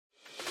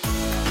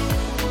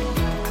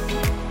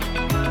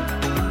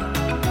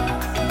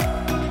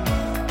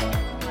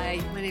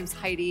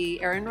Heidi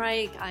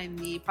Ehrenreich. I'm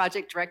the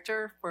project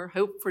director for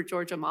Hope for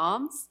Georgia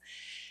Moms.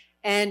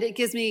 And it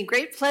gives me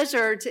great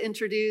pleasure to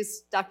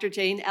introduce Dr.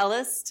 Jane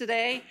Ellis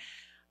today.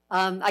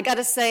 I got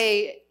to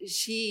say,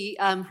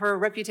 her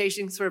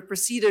reputation sort of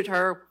preceded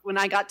her when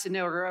I got to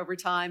know her over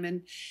time.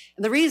 And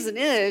the reason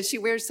is she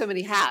wears so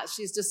many hats.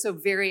 She's just so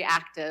very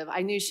active.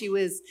 I knew she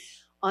was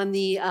on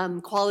the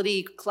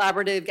Quality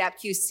Collaborative GAP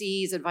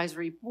QC's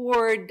advisory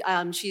board.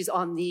 She's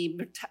on the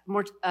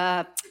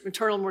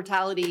Maternal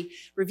Mortality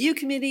Review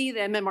Committee, the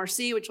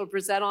MMRC, which we'll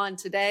present on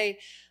today.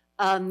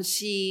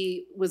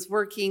 She was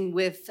working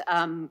with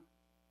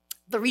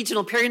the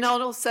Regional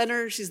Perinatal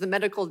Center. She's the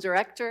medical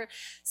director.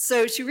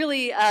 So she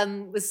really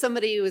was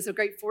somebody who was a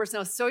great force. And I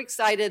was so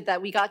excited that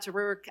we got to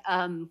work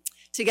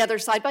together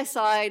side by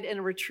side in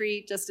a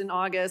retreat just in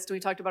August. And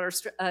we talked about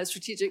our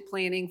strategic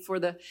planning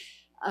for the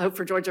Hope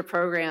for Georgia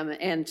program.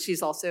 And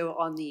she's also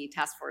on the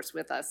task force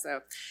with us.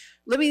 So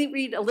let me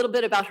read a little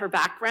bit about her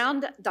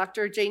background.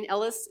 Dr. Jane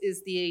Ellis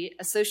is the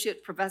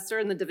associate professor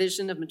in the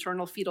Division of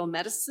Maternal-Fetal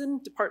Medicine,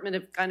 Department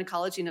of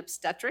Gynecology and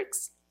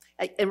Obstetrics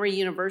at Emory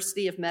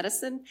University of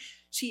Medicine.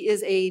 She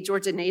is a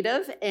Georgia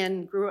native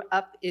and grew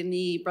up in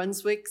the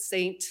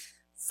Brunswick-St.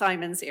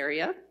 Simons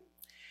area.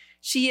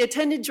 She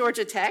attended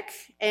Georgia Tech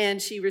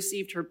and she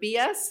received her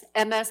BS,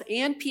 MS,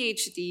 and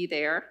PhD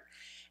there.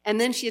 And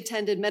then she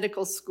attended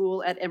medical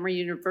school at Emory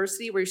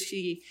University, where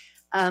she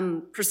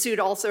pursued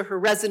also her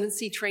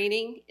residency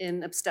training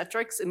in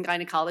obstetrics and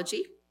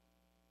gynecology.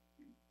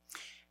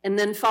 And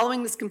then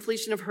following this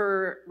completion of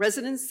her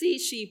residency,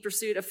 she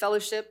pursued a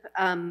fellowship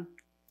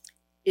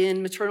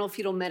in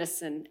maternal-fetal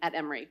medicine at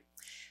Emory.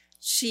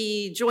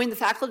 She joined the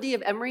faculty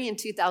of Emory in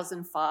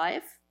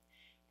 2005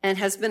 and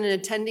has been an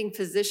attending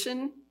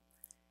physician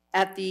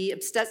at the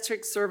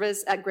obstetrics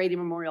service at Grady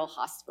Memorial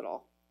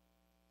Hospital.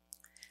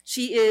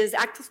 She is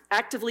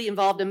actively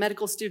involved in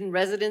medical student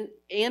resident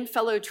and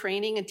fellow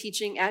training and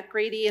teaching at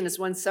Grady and has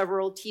won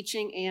several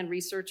teaching and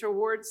research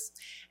awards.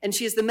 And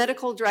she is the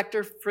medical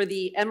director for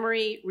the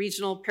Emory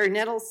Regional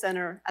Perinatal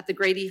Center at the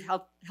Grady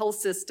Health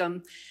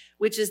System,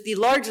 which is the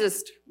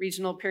largest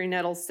regional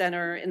perinatal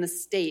center in the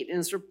state.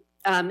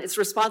 And it's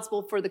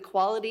responsible for the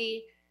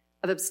quality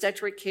of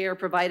obstetric care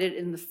provided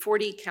in the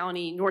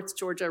 40-county North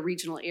Georgia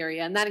regional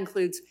area. And that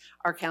includes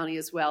our county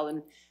as well.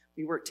 And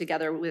we work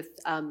together with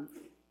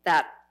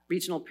that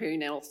Regional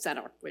Perinatal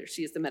Center, where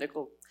she is the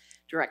medical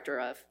director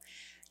of.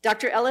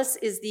 Dr. Ellis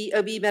is the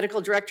OB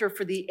medical director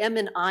for the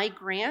M&I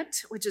grant,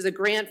 which is a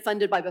grant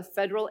funded by both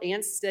federal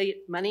and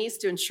state monies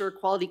to ensure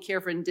quality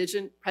care for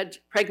indigent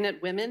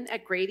pregnant women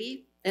at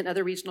Grady and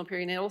other regional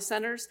perinatal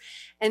centers.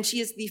 And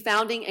she is the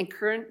founding and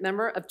current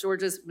member of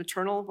Georgia's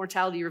Maternal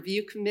Mortality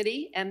Review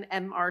Committee,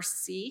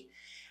 MMRC,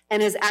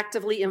 and is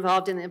actively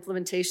involved in the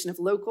implementation of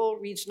local,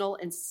 regional,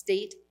 and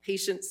state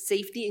patient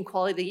safety and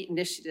quality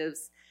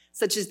initiatives,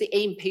 such as the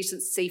AIM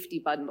Patient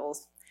Safety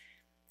Bundles.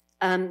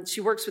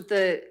 She works with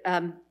the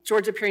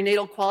Georgia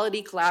Perinatal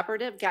Quality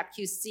Collaborative, GAP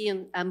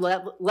QC, and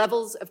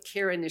Levels of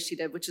Care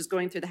Initiative, which is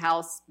going through the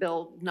House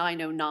Bill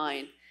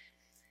 909.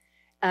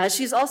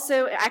 She's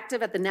also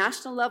active at the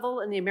national level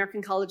in the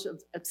American College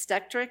of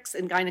Obstetrics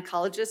and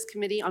Gynecologists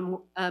Committee on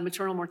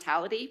Maternal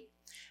Mortality.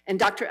 And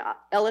Dr.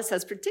 Ellis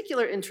has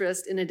particular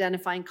interest in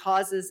identifying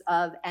causes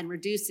of and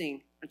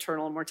reducing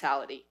maternal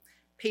mortality,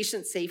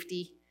 patient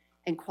safety,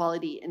 and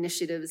quality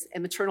initiatives,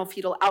 and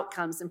maternal-fetal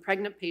outcomes in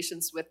pregnant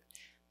patients with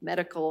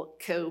medical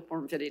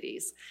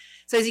comorbidities.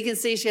 So as you can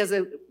see, she has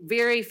a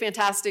very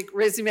fantastic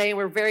resume, and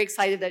we're very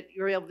excited that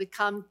you're able to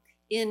come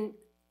in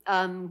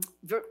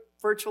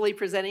virtually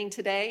presenting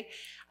today.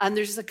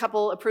 There's just a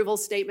couple approval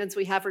statements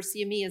we have for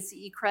CME and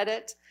CE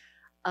credit.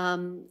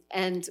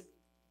 And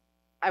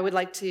I would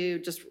like to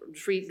just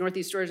treat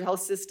Northeast Georgia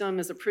Health System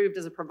as approved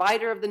as a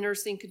provider of the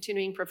nursing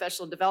continuing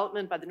professional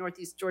development by the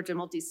Northeast Georgia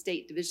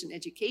Multi-State Division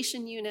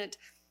Education Unit,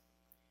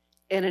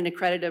 and an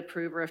accredited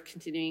approver of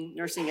continuing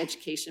nursing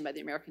education by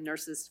the American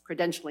Nurses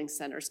Credentialing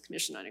Centers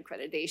Commission on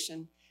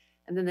Accreditation.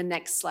 And then the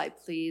next slide,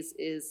 please,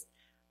 is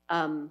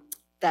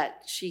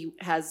that she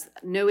has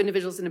no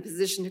individuals in a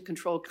position to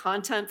control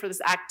content for this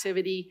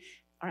activity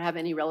or have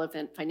any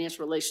relevant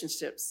financial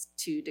relationships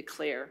to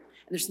declare.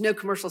 And there's no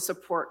commercial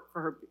support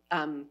for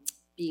her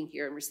being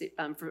here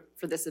and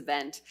for this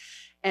event.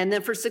 And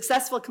then for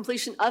successful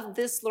completion of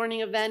this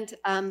learning event,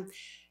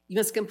 you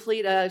must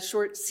complete a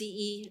short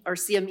CE or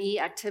CME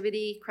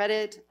activity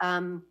credit,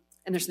 and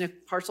there's no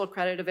partial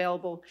credit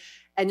available.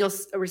 And you'll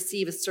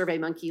receive a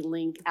SurveyMonkey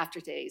link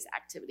after today's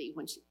activity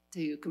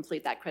to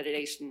complete that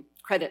accreditation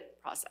credit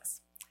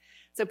process.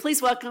 So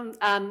please welcome,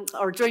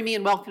 or join me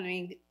in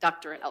welcoming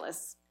Dr.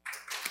 Ellis.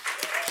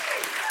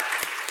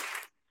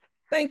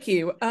 Thank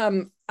you.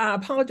 I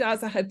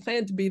apologize. I had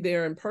planned to be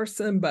there in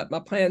person, but my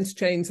plans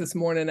changed this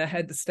morning. I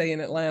had to stay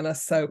in Atlanta.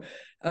 So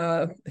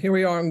here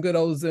we are on good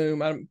old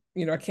Zoom.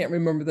 I can't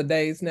remember the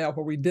days now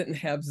where we didn't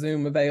have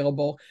Zoom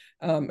available.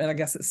 And I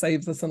guess it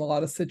saves us in a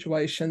lot of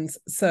situations.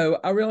 So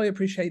I really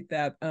appreciate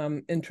that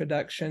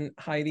introduction,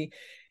 Heidi.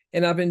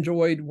 And I've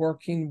enjoyed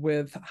working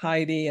with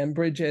Heidi and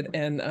Bridget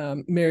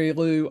and Mary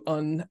Lou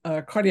on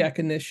cardiac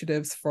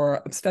initiatives for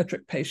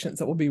obstetric patients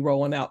that will be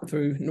rolling out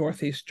through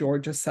Northeast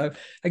Georgia. So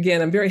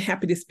again, I'm very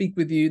happy to speak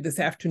with you this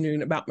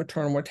afternoon about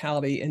maternal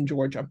mortality in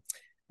Georgia.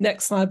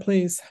 Next slide,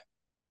 please.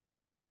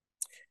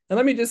 And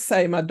let me just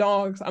say, my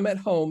dogs, I'm at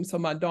home, so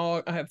my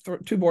dog, I have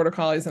two border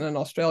collies and an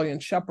Australian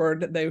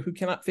shepherd, who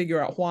cannot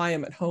figure out why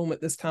I'm at home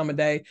at this time of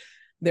day.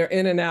 They're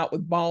in and out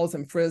with balls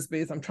and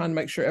frisbees. I'm trying to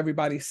make sure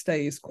everybody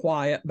stays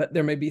quiet, but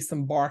there may be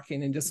some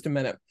barking in just a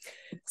minute.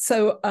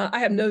 So I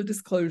have no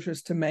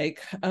disclosures to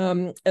make.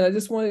 And I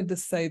just wanted to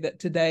say that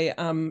today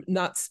I'm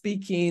not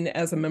speaking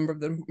as a member of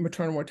the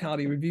Maternal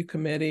Mortality Review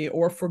Committee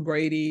or for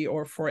Grady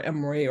or for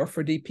Emory or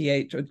for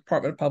DPH or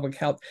Department of Public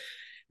Health.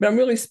 But I'm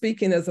really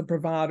speaking as a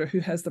provider who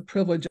has the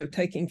privilege of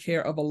taking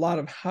care of a lot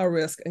of high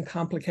risk and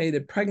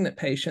complicated pregnant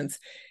patients.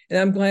 And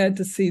I'm glad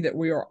to see that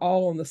we are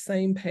all on the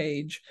same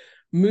page,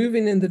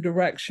 moving in the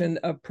direction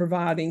of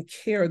providing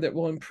care that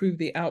will improve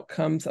the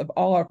outcomes of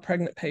all our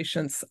pregnant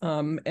patients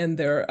and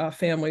their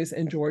families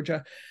in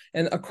Georgia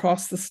and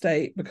across the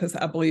state, because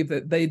I believe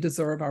that they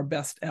deserve our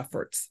best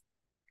efforts.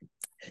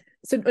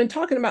 So in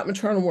talking about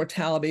maternal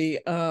mortality,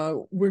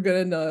 we're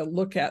going to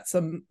look at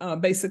some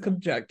basic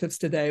objectives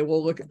today.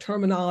 We'll look at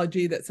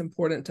terminology that's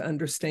important to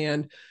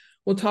understand.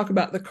 We'll talk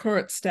about the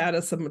current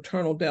status of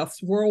maternal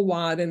deaths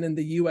worldwide and in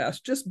the U.S.,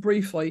 just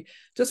briefly,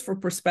 just for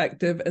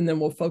perspective, and then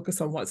we'll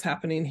focus on what's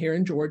happening here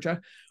in Georgia.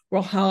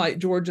 We'll highlight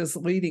Georgia's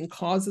leading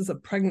causes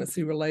of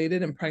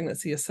pregnancy-related and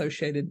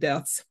pregnancy-associated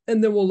deaths,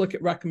 and then we'll look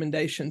at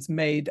recommendations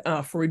made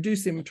for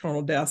reducing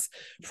maternal deaths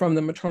from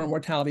the Maternal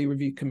Mortality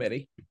Review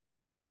Committee.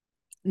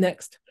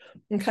 Next,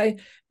 okay,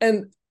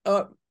 and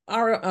our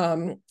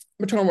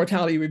Maternal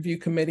Mortality Review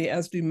Committee,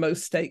 as do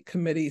most state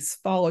committees,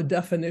 follow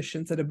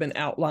definitions that have been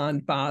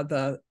outlined by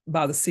the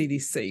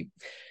CDC.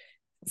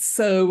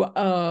 So,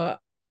 I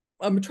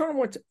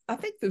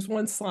think there's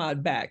one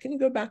slide back. Can you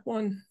go back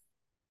one?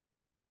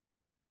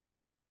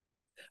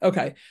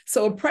 Okay,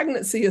 so a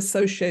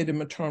pregnancy-associated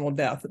maternal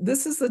death.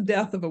 This is the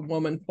death of a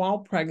woman while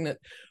pregnant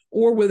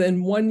or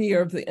within 1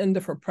 year of the end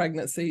of her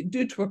pregnancy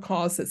due to a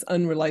cause that's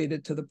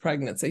unrelated to the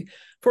pregnancy.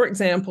 For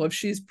example, if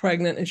she's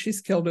pregnant and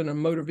she's killed in a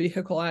motor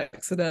vehicle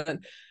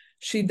accident,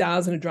 she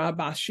dies in a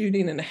drive-by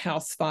shooting and a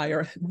house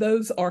fire,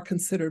 those are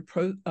considered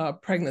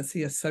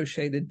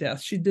pregnancy-associated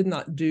deaths. She did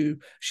not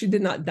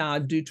die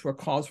due to a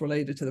cause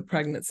related to the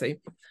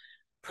pregnancy.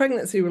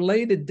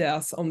 Pregnancy-related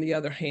deaths, on the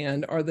other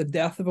hand, are the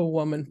death of a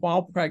woman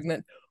while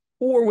pregnant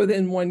or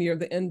within 1 year of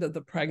the end of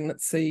the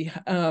pregnancy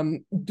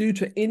due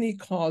to any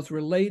cause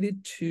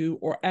related to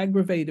or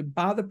aggravated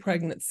by the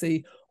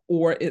pregnancy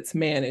or its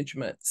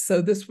management.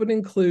 So this would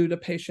include a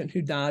patient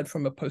who died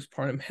from a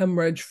postpartum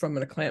hemorrhage, from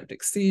an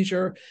eclamptic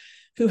seizure,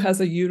 who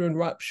has a uterine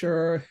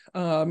rupture,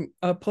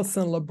 a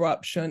placental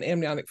abruption,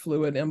 amniotic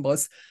fluid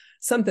embolus,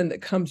 something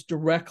that comes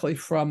directly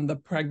from the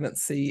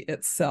pregnancy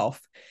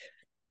itself.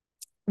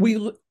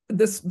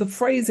 The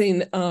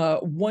phrasing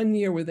 1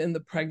 year within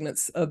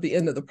the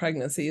end of the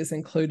pregnancy is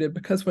included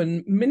because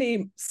when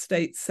many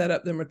states set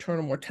up their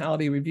maternal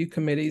mortality review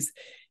committees,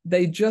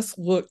 they just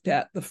looked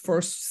at the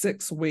first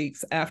 6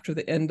 weeks after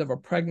the end of a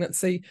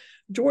pregnancy.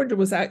 Georgia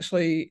was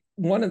actually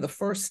one of the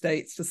first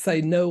states to say,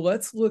 no,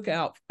 let's look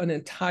out an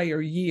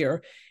entire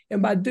year.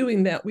 And by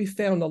doing that, we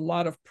found a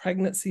lot of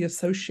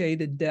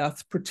pregnancy-associated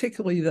deaths,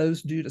 particularly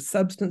those due to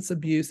substance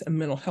abuse and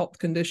mental health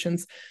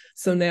conditions.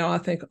 So now I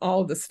think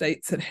all of the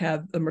states that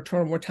have the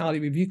Maternal Mortality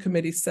Review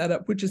Committee set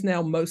up, which is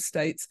now most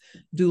states,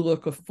 do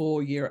look a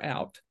full year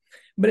out.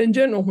 But in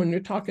general, when you're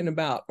talking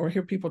about or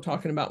hear people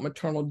talking about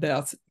maternal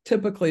deaths,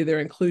 typically they're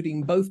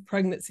including both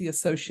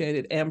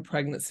pregnancy-associated and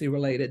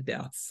pregnancy-related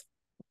deaths.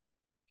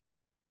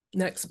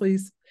 Next,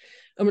 please.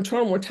 A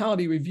Maternal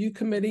Mortality Review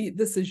Committee.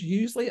 This is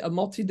usually a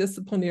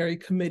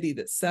multidisciplinary committee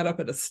that's set up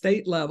at a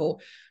state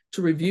level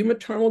to review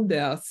maternal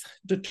deaths,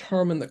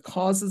 determine the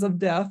causes of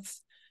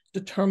deaths,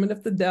 determine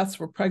if the deaths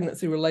were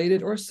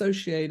pregnancy-related or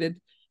associated,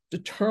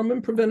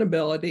 determine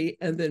preventability,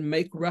 and then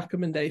make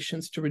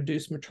recommendations to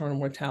reduce maternal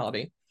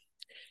mortality.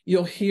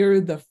 You'll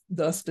hear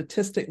the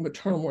statistic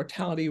maternal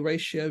mortality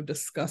ratio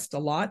discussed a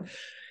lot.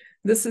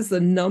 This is the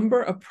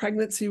number of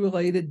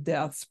pregnancy-related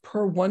deaths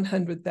per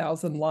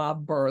 100,000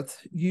 live births,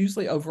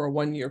 usually over a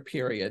 1 year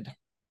period.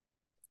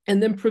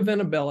 And then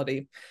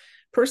preventability.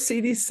 Per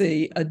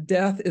CDC, a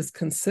death is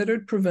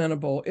considered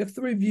preventable if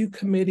the review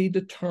committee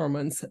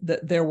determines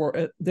that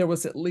there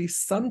was at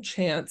least some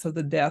chance of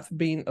the death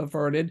being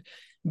averted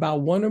by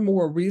one or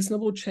more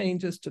reasonable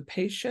changes to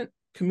patient,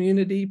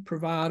 community,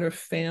 provider,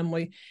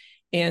 family,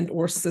 and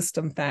or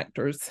system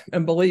factors.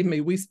 And believe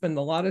me, we spend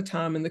a lot of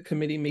time in the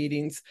committee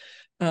meetings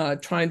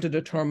trying to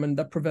determine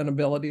the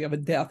preventability of a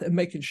death and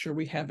making sure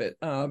we have it,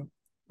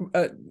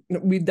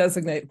 we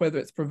designate whether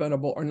it's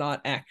preventable or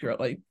not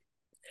accurately.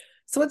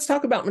 So let's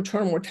talk about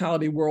maternal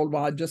mortality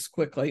worldwide just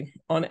quickly.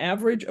 On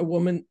average, a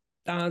woman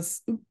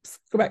dies,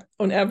 go back,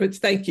 on average,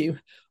 thank you.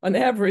 On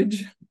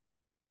average,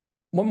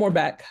 one more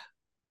back.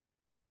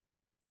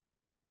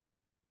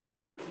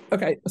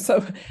 Okay,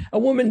 so a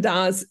woman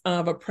dies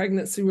of a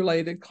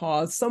pregnancy-related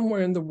cause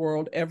somewhere in the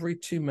world every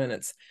 2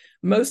 minutes.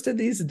 Most of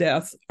these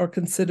deaths are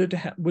considered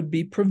to would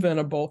be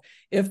preventable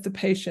if the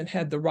patient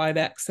had the right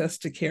access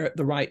to care at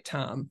the right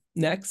time.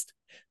 Next.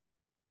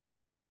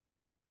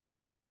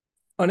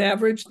 On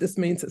average, this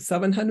means that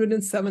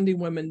 770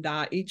 women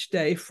die each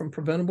day from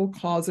preventable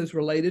causes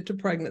related to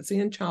pregnancy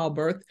and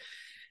childbirth.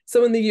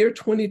 So in the year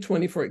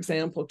 2020, for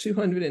example,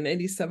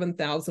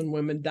 287,000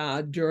 women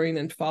died during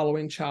and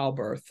following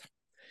childbirth.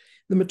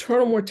 The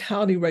maternal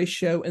mortality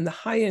ratio in the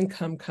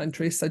high-income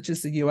countries, such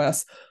as the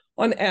US,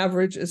 on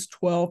average is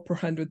 12 per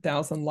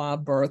 100,000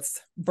 live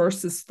births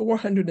versus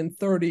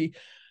 430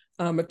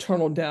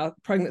 maternal death,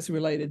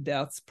 pregnancy-related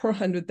deaths per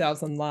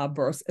 100,000 live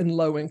births in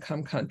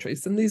low-income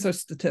countries. And these are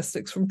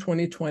statistics from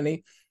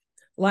 2020.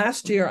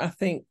 Last year, I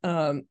think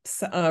in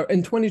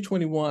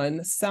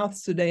 2021, South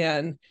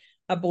Sudan,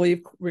 I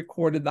believe,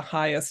 recorded the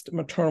highest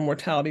maternal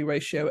mortality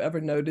ratio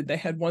ever noted. They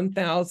had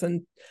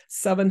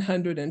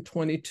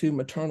 1,722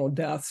 maternal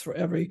deaths for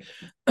every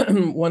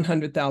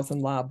 100,000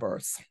 live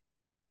births.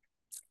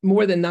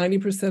 More than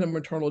 90% of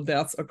maternal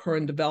deaths occur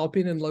in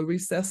developing and low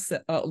resource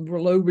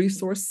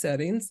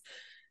settings.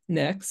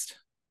 Next.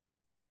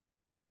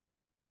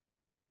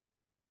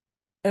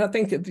 And I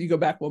think if you go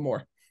back one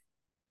more.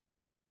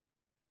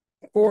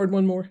 Forward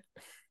one more.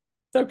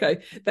 Okay,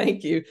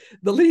 thank you.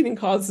 The leading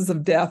causes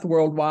of death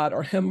worldwide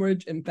are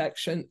hemorrhage,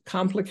 infection,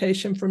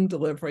 complication from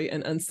delivery,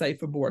 and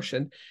unsafe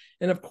abortion.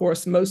 And of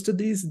course, most of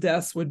these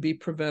deaths would be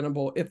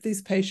preventable if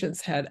these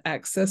patients had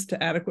access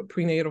to adequate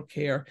prenatal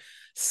care,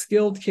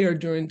 skilled care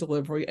during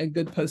delivery, and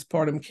good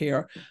postpartum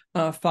care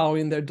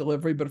following their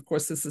delivery. But of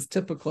course, these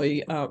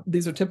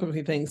are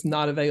typically things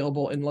not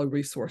available in low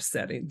resource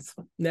settings.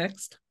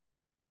 Next.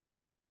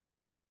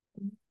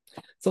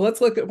 So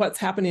let's look at what's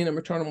happening in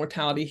maternal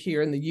mortality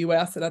here in the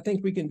US. And I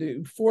think we can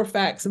do 4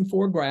 facts and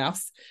 4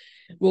 graphs.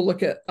 We'll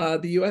look at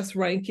the US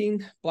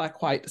ranking,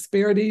 Black-white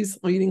disparities,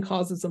 leading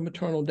causes of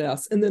maternal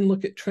deaths, and then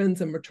look at trends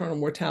in maternal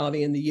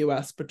mortality in the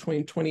US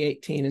between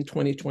 2018 and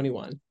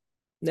 2021.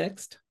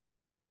 Next.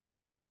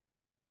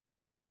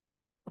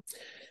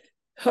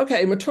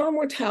 Okay, maternal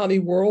mortality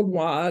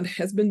worldwide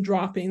has been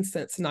dropping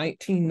since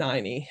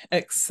 1990,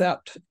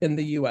 except in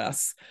the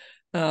US.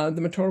 The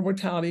maternal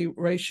mortality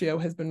ratio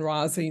has been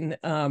rising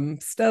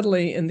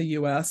steadily in the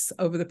US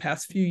over the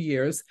past few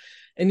years.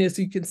 And as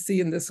you can see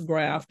in this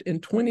graph, in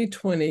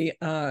 2020,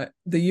 the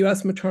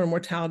US maternal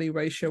mortality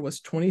ratio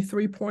was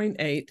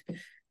 23.8.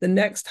 The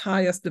next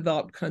highest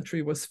developed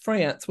country was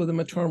France with a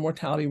maternal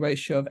mortality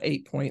ratio of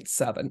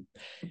 8.7.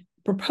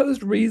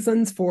 Proposed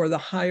reasons for the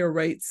higher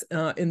rates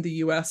in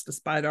the US,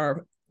 despite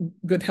our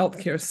good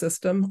healthcare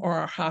system,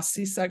 are our high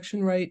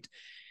C-section rate,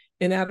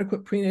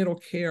 inadequate prenatal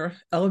care,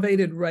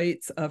 elevated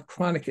rates of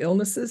chronic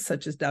illnesses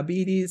such as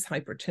diabetes,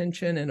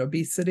 hypertension, and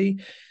obesity,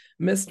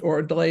 missed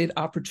or delayed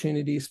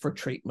opportunities for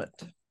treatment.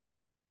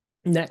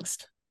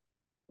 Next.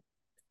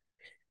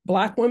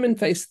 Black women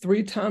face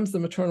 3 times the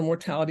maternal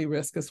mortality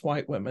risk as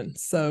white women.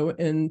 So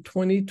in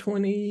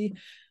 2020,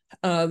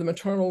 the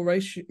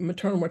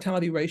maternal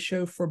mortality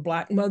ratio for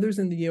Black mothers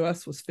in the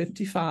US was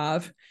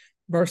 55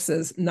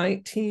 versus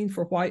 19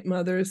 for white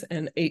mothers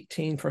and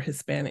 18 for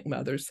Hispanic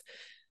mothers.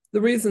 The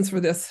reasons for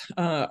this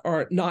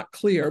are not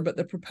clear, but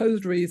the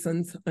proposed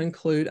reasons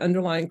include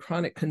underlying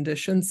chronic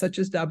conditions such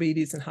as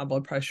diabetes and high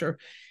blood pressure,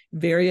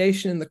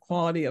 variation in the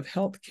quality of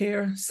health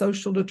care,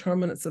 social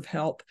determinants of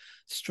health,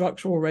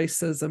 structural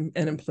racism,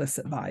 and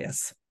implicit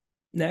bias.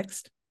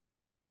 Next.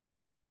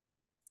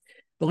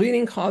 The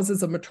leading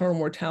causes of maternal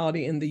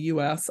mortality in the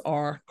US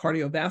are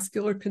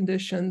cardiovascular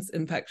conditions,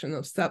 infection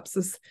of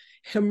sepsis,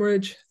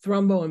 hemorrhage,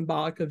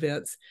 thromboembolic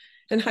events,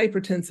 and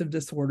hypertensive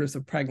disorders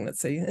of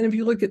pregnancy. And if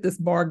you look at this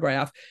bar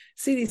graph,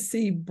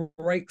 CDC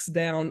breaks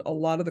down a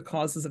lot of the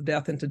causes of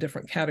death into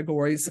different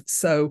categories.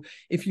 So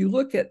if you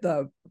look at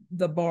the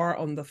bar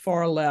on the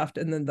far left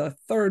and then the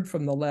third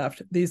from the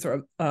left, these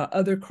are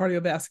other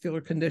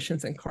cardiovascular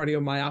conditions and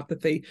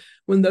cardiomyopathy.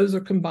 When those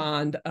are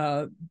combined,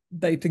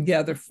 they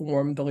together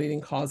form the leading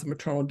cause of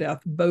maternal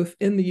death, both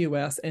in the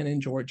US and in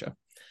Georgia.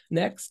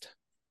 Next.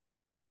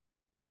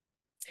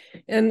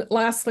 And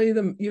lastly,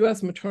 the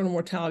US maternal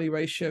mortality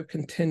ratio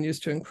continues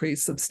to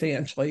increase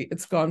substantially.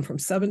 It's gone from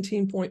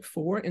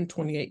 17.4 in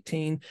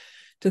 2018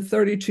 to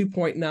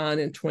 32.9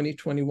 in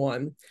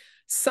 2021.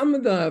 Some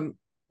of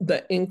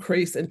the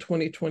increase in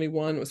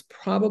 2021 was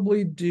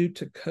probably due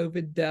to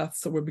COVID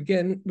deaths. So we're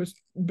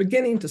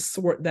beginning to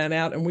sort that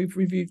out, and we've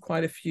reviewed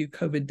quite a few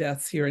COVID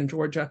deaths here in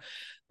Georgia.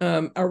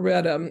 I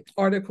read an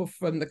article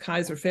from the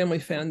Kaiser Family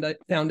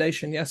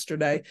Foundation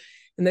yesterday,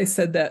 and they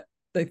said that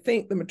they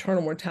think the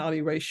maternal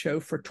mortality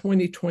ratio for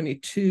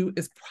 2022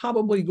 is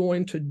probably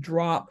going to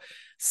drop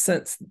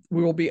since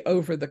we will be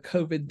over the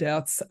COVID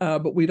deaths,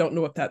 but we don't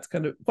know if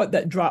what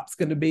that drop's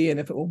going to be and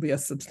if it will be a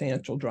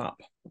substantial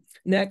drop.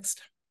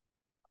 Next.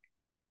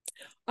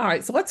 All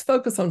right, so let's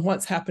focus on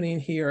what's happening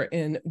here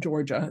in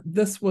Georgia.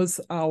 This was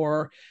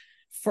our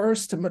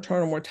first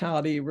maternal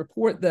mortality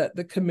report that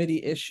the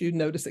committee issued.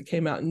 Notice it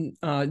came out in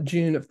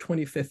June of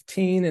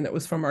 2015, and it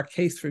was from our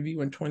case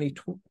review in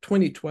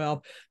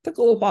 2012. Took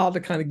a little while to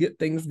kind of get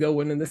things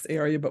going in this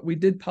area, but we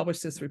did publish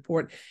this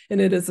report, and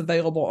it is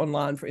available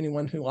online for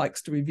anyone who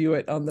likes to review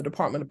it on the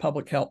Department of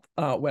Public Health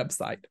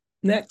website.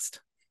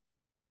 Next.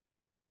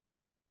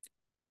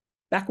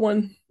 Back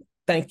one.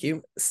 Thank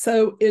you.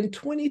 So in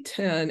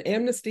 2010,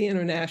 Amnesty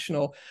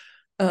International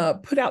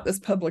put out this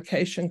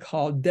publication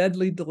called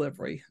Deadly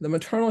Delivery, the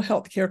Maternal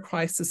Healthcare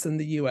Crisis in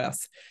the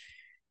U.S.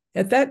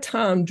 At that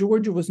time,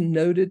 Georgia was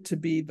noted to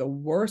be the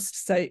worst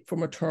state for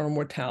maternal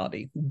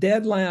mortality.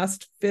 Dead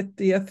last,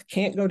 50th,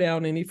 can't go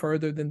down any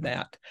further than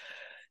that.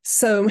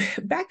 So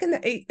back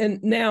in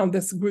and now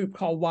this group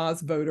called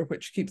Wise Voter,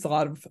 which keeps a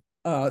lot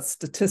of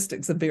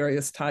statistics of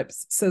various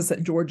types, says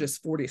that Georgia's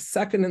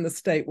 42nd in the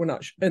state. We're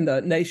not in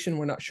the nation.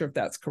 We're not sure if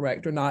that's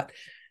correct or not.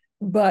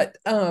 But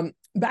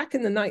back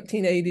in the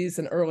 1980s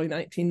and early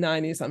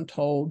 1990s, I'm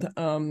told,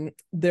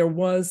 there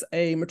was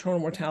a maternal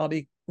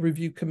mortality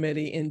review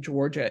committee in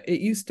Georgia. It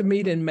used to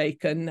meet in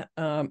Macon.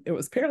 It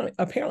was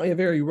apparently a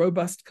very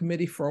robust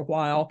committee for a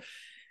while,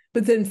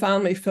 but then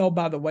finally fell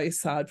by the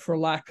wayside for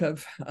lack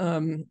of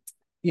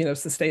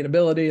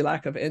sustainability,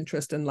 lack of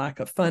interest, and lack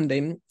of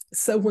funding.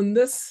 So when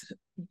this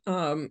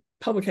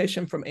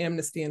publication from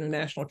Amnesty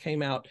International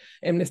came out,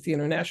 I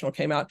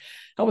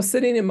was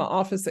sitting in my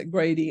office at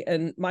Grady,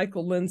 and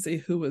Michael Lindsay,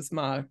 who was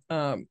my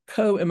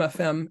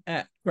co-MFM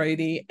at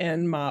Grady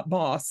and my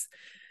boss,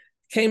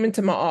 came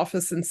into my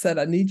office and said,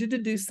 I need you to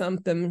do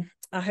something.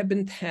 I have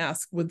been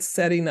tasked with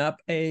setting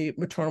up a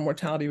maternal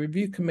mortality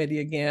review committee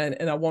again,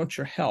 and I want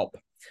your help.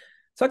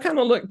 So I kind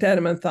of looked at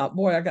him and thought,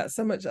 boy, I got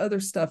so much other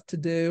stuff to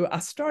do. I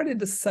started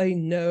to say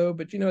no,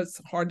 but it's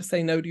hard to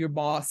say no to your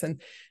boss.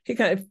 And he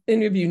kind of,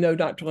 any of you know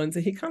Dr.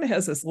 Lindsay, he kind of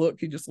has this look,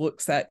 he just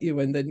looks at you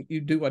and then you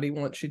do what he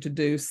wants you to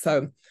do.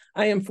 So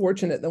I am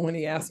fortunate that when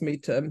he asked me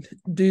to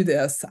do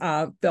this,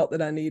 I felt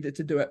that I needed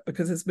to do it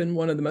because it's been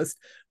one of the most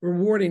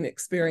rewarding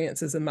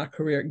experiences in my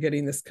career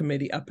getting this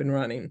committee up and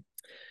running.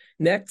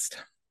 Next.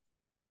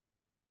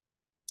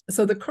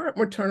 So the current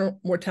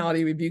Maternal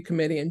Mortality Review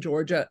Committee in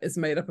Georgia is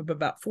made up of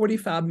about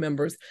 45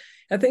 members.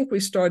 I think we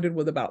started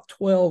with about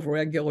 12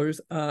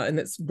 regulars, and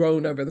it's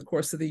grown over the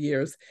course of the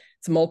years.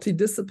 It's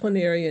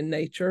multidisciplinary in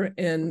nature,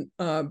 and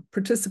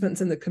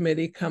participants in the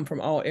committee come from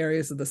all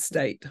areas of the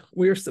state.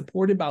 We are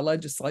supported by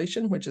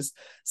legislation, which is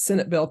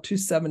Senate Bill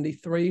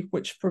 273,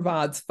 which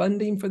provides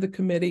funding for the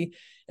committee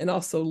and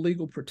also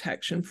legal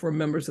protection for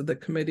members of the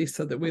committee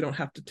so that we don't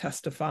have to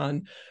testify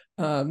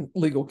on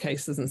legal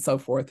cases and so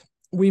forth.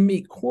 We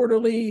meet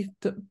quarterly,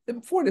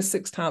 4 to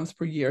 6 times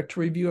per year, to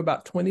review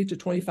about 20 to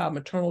 25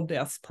 maternal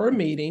deaths per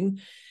meeting.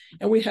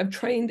 And we have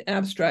trained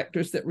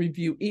abstractors that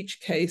review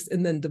each case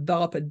and then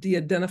develop a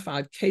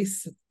de-identified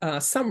case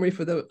summary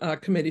for the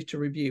committee to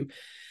review.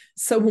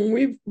 So when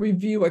we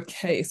review a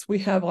case, we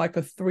have like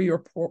a 3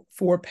 or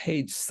 4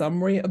 page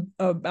summary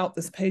about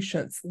this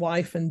patient's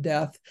life and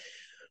death.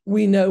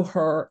 We know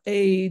her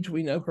age,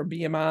 we know her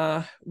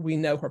BMI, we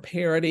know her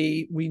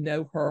parity, we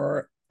know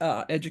her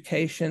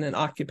education and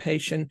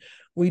occupation.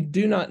 We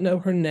do not know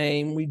her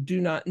name. We do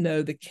not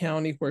know the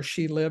county where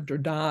she lived or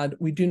died.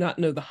 We do not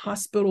know the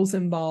hospitals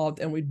involved,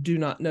 and we do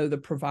not know the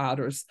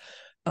providers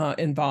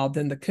involved,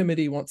 and the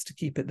committee wants to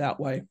keep it that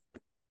way.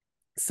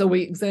 So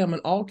we examine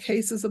all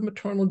cases of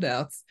maternal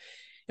deaths,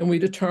 and we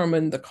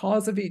determine the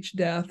cause of each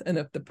death and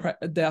if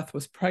the death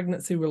was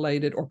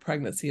pregnancy-related or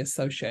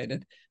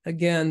pregnancy-associated.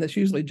 Again, this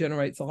usually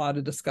generates a lot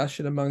of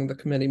discussion among the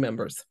committee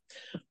members.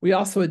 We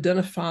also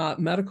identify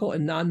medical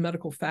and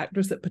non-medical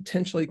factors that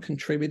potentially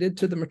contributed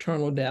to the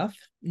maternal death.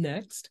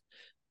 Next.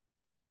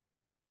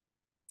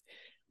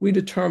 We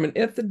determine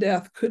if the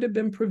death could have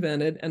been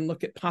prevented and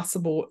look at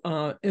possible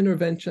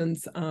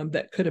interventions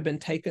that could have been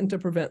taken to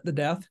prevent the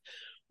death.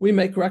 We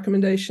make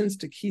recommendations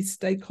to key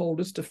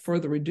stakeholders to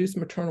further reduce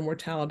maternal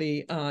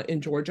mortality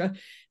in Georgia.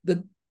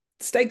 The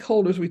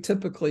stakeholders we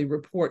typically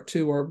report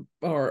to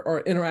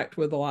or interact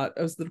with a lot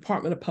is the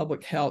Department of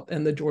Public Health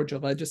and the Georgia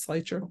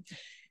legislature.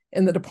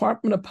 And the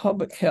Department of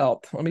Public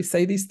Health, let me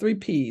say these 3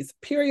 Ps,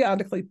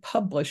 periodically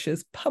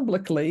publishes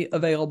publicly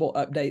available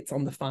updates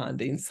on the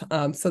findings.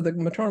 So the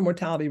maternal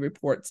mortality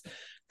reports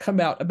come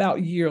out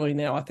about yearly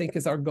now, I think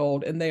is our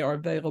goal, and they are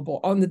available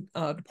on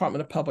the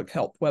Department of Public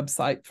Health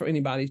website for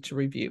anybody to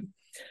review.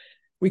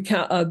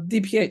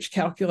 DPH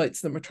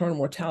calculates the maternal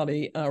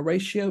mortality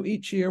ratio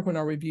each year when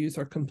our reviews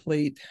are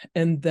complete,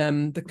 and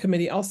then the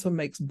committee also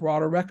makes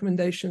broader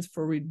recommendations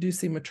for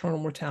reducing maternal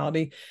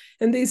mortality,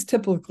 and these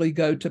typically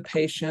go to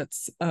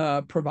patients,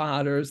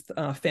 providers,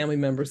 family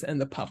members,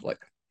 and the public.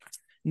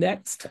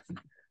 Next.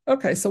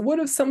 Okay, so what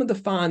are some of the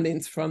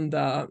findings from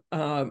the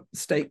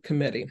state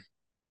committee?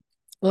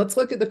 Let's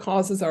look at the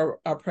causes of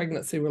our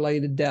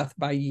pregnancy-related death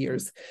by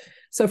years.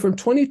 So from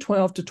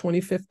 2012 to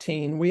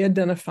 2015, we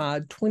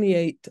identified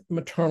 28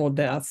 maternal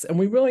deaths, and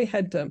we really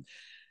had to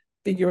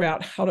figure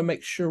out how to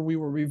make sure we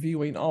were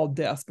reviewing all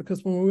deaths,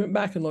 because when we went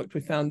back and looked,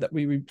 we found that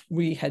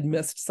we had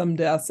missed some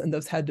deaths, and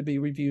those had to be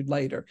reviewed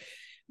later.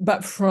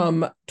 But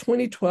from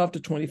 2012 to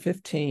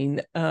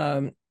 2015,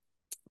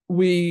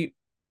 we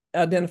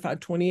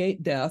identified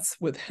 28 deaths,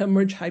 with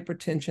hemorrhage,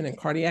 hypertension, and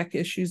cardiac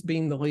issues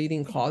being the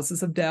leading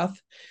causes of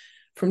death.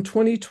 From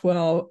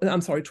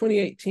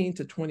 2018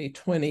 to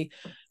 2020,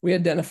 we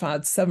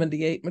identified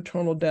 78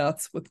 maternal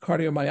deaths, with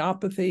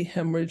cardiomyopathy,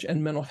 hemorrhage,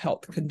 and mental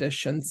health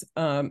conditions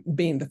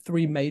being the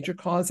three major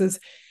causes.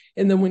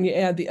 And then when you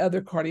add the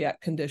other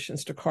cardiac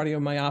conditions to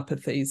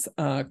cardiomyopathies,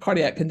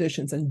 cardiac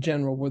conditions in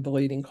general were the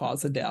leading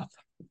cause of death.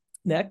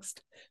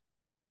 Next.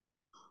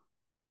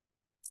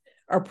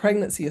 Our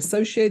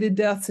pregnancy-associated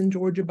deaths in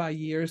Georgia by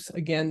years,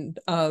 again,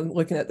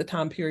 looking at the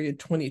time period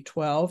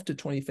 2012 to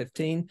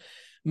 2015,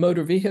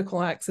 motor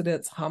vehicle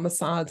accidents,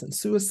 homicides, and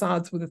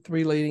suicides were the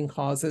three leading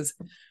causes.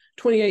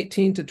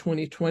 2018 to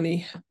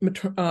 2020,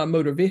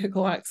 motor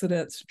vehicle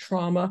accidents,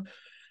 trauma,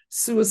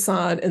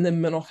 suicide, and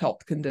then mental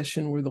health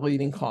condition were the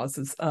leading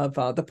causes of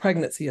the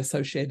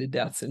pregnancy-associated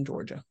deaths in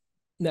Georgia.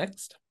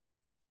 Next.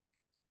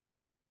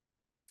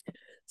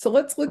 So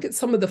let's look at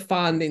some of the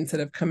findings that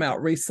have come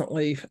out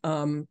recently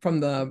from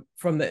the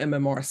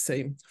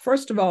MMRC.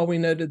 First of all, we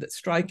noted that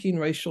striking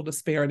racial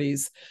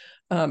disparities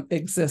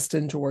exist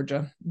in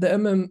Georgia.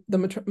 The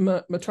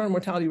maternal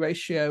mortality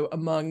ratio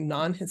among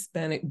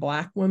non-Hispanic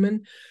Black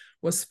women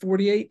was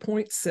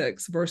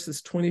 48.6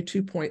 versus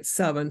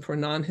 22.7 for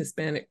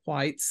non-Hispanic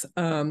whites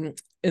in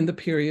the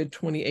period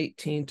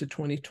 2018 to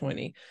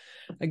 2020.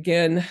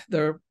 Again,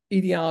 the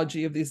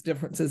etiology of these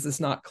differences is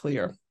not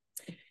clear.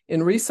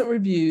 In recent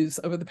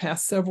reviews over the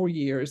past several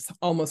years,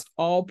 almost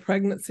all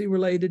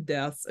pregnancy-related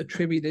deaths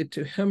attributed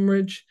to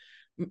hemorrhage,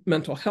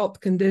 mental health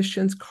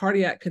conditions,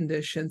 cardiac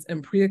conditions,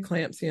 and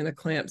preeclampsia and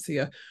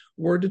eclampsia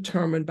were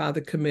determined by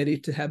the committee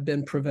to have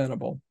been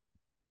preventable.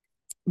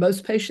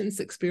 Most patients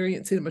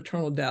experiencing a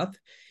maternal death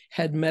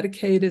had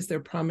Medicaid as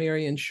their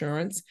primary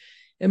insurance,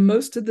 and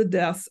most of the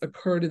deaths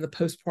occurred in the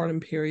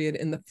postpartum period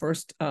in the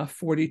first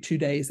 42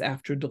 days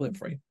after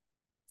delivery.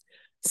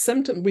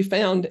 We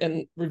found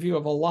in review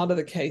of a lot of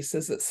the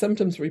cases that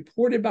symptoms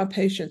reported by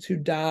patients who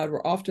died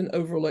were often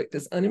overlooked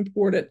as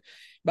unimportant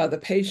by the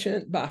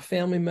patient, by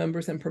family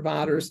members, and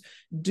providers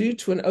due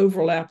to an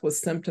overlap with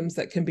symptoms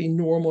that can be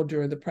normal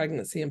during the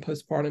pregnancy and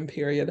postpartum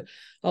period.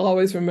 I'll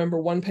always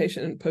remember one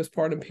patient in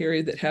postpartum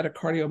period that had a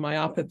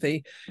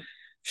cardiomyopathy.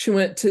 She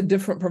went to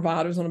different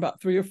providers on about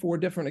 3 or 4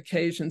 different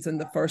occasions in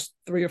the first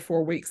 3 or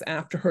 4 weeks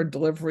after her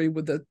delivery,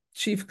 with the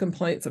chief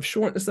complaints of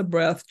shortness of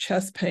breath,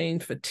 chest pain,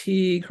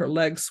 fatigue, her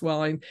legs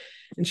swelling.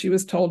 And she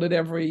was told at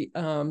every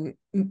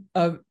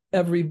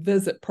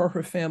visit per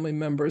her family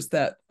members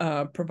that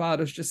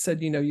providers just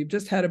said, you know, you've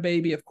just had a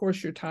baby. Of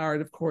course you're tired.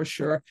 Of course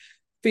your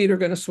feet are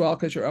going to swell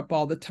because you're up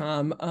all the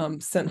time.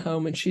 Sent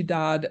home, and she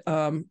died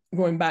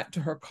going back to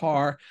her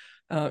car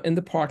in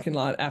the parking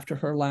lot after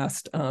her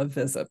last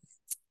visit.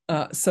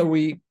 So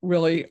we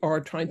really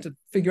are trying to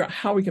figure out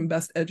how we can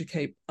best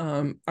educate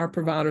our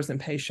providers and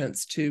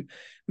patients to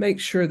make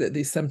sure that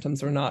these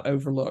symptoms are not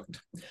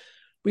overlooked.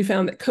 We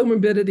found that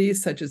comorbidities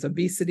such as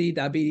obesity,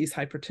 diabetes,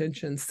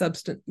 hypertension,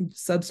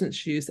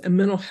 substance use, and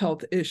mental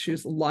health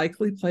issues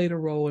likely played a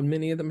role in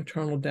many of the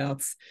maternal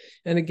deaths.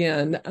 And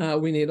again,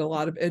 we need a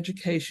lot of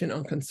education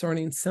on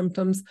concerning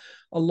symptoms,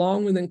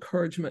 along with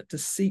encouragement to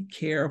seek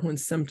care when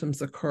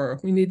symptoms occur.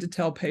 We need to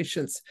tell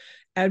patients,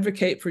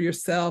 advocate for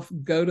yourself,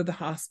 go to the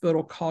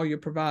hospital, call your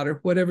provider,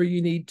 whatever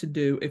you need to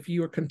do. If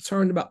you are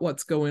concerned about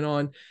what's going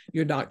on,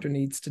 your doctor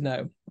needs to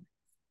know.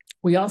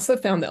 We also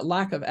found that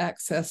lack of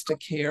access to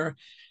care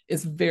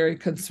is very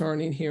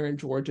concerning here in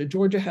Georgia.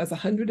 Georgia has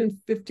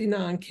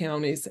 159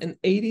 counties, and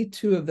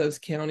 82 of those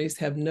counties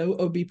have no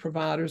OB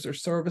providers or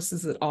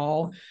services at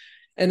all,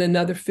 and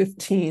another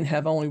 15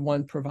 have only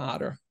one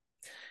provider.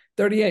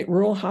 38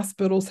 rural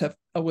hospitals have,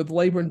 with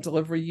labor and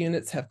delivery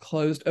units, have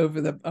closed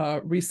over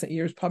the recent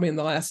years, probably in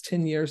the last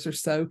 10 years or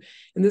so.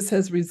 And this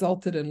has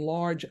resulted in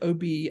large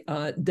OB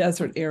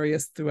desert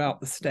areas throughout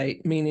the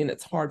state, meaning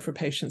it's hard for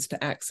patients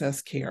to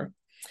access care.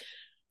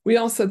 We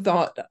also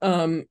thought,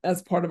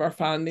 as part of our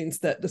findings,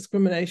 that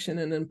discrimination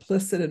and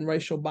implicit and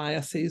racial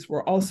biases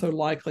were also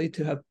likely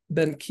to have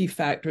been key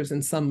factors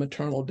in some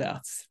maternal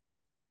deaths.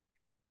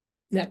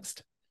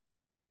 Next.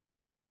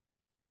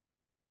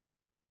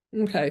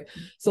 Okay,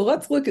 so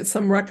let's look at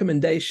some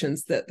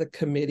recommendations that the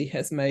committee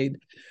has made.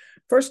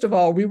 First of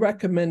all, we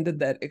recommended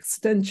that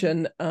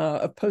extension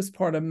of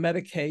postpartum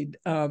Medicaid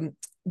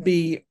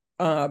be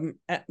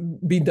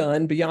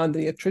done beyond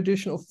the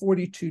traditional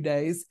 42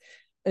 days.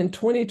 In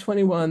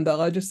 2021, the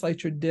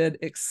legislature did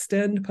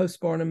extend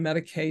postpartum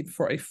Medicaid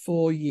for a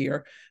full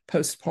year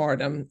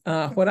postpartum.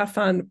 What I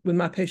find with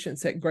my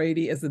patients at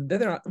Grady is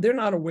that they're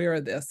not aware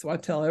of this. So I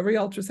tell every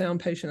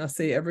ultrasound patient I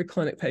see, every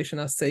clinic patient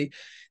I see,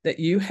 that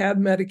you have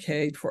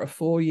Medicaid for a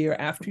full year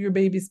after your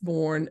baby's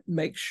born.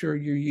 Make sure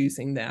you're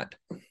using that.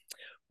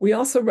 We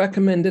also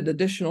recommended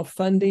additional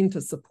funding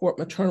to support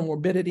maternal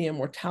morbidity and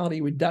mortality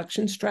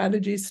reduction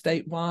strategies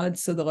statewide.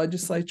 So the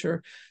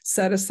legislature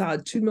set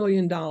aside $2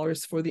 million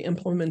for the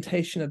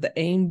implementation of the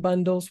AIM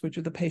bundles, which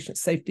are the patient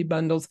safety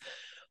bundles.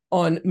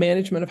 on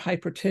management of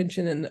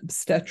hypertension and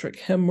obstetric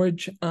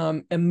hemorrhage,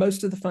 and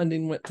most of the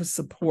funding went to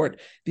support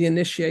the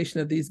initiation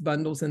of these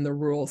bundles in the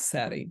rural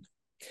setting.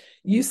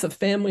 Use of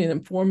family and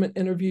informant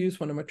interviews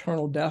when a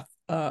maternal death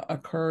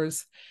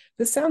occurs.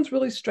 This sounds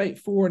really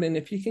straightforward, and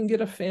if you can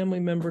get a family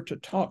member to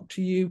talk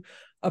to you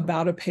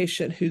about a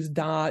patient who's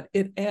died,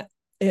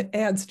 it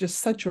adds just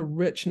such a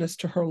richness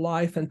to her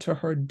life and to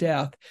her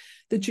death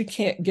that you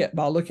can't get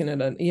by looking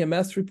at an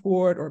EMS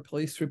report or a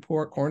police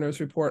report,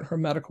 coroner's report, her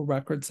medical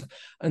records,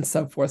 and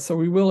so forth. So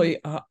we really,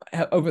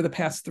 over the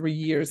past 3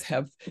 years,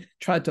 have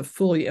tried to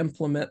fully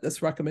implement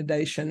this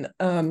recommendation.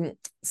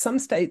 Some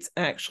states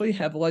actually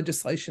have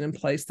legislation in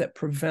place that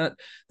prevent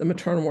the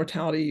Maternal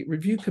Mortality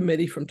Review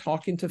Committee from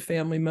talking to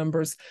family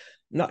members.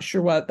 Not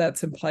sure why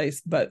that's in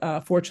place, but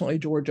fortunately,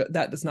 Georgia,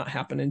 that does not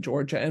happen in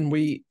Georgia. And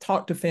we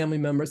talk to family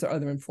members or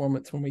other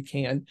informants when we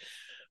can.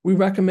 We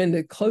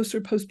recommended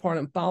closer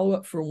postpartum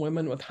follow-up for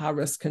women with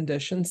high-risk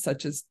conditions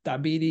such as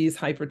diabetes,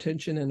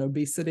 hypertension, and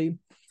obesity.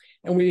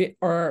 And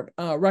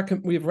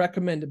we've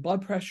recommended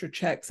blood pressure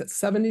checks at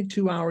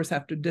 72 hours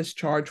after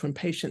discharge when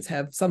patients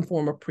have some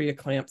form of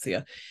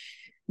preeclampsia.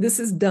 This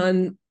is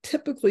done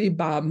typically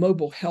by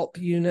mobile health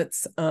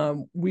units.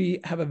 We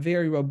have a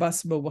very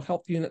robust mobile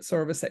health unit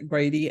service at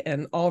Grady,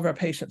 and all of our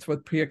patients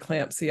with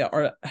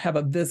preeclampsia have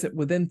a visit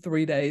within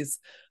 3 days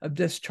of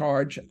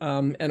discharge,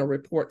 and a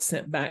report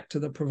sent back to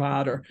the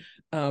provider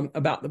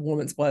about the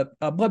woman's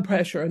blood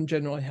pressure and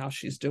generally how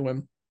she's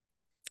doing.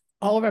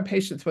 All of our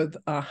patients with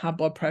high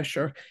blood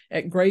pressure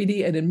at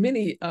Grady and in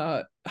many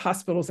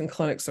hospitals and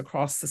clinics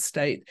across the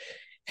state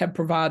have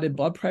provided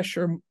blood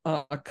pressure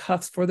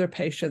cuffs for their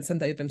patients, and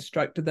they've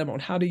instructed them on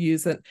how to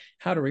use it,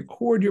 how to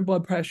record your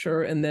blood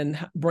pressure, and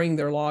then bring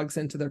their logs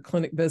into their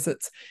clinic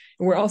visits.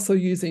 And we're also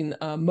using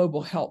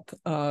mobile health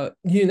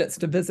units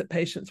to visit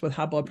patients with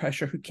high blood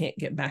pressure who can't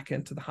get back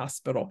into the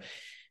hospital.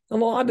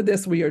 And a lot of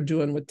this we are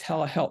doing with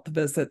telehealth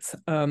visits.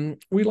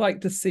 We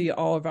like to see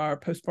all of our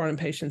postpartum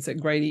patients at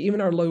Grady, even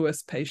our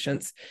lowest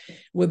patients,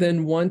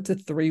 within 1 to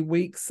 3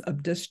 weeks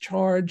of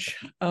discharge.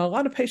 A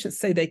lot of patients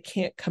say they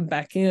can't come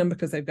back in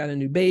because they've got a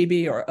new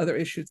baby or other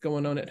issues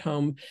going on at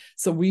home.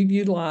 So we've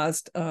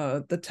utilized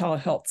the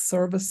telehealth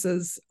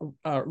services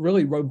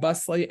really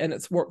robustly, and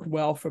it's worked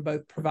well for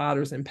both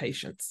providers and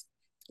patients.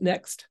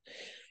 Next.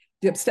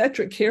 The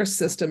obstetric care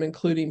system,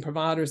 including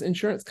providers,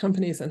 insurance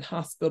companies, and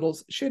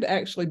hospitals, should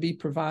actually be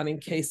providing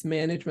case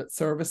management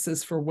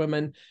services for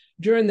women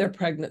during their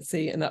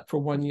pregnancy and up to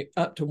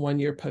 1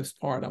 year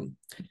postpartum.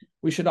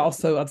 We should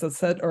also, as I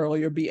said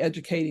earlier, be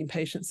educating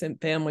patients and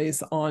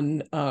families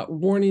on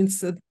warning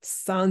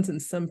signs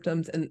and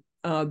symptoms and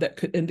that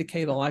could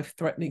indicate a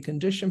life-threatening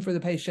condition for the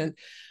patient,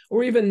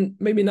 or even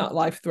maybe not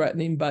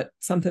life-threatening, but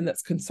something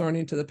that's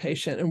concerning to the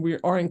patient. And we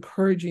are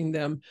encouraging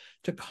them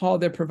to call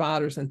their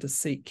providers and to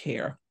seek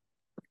care.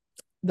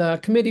 The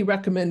committee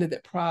recommended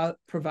that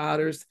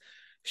providers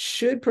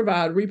should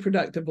provide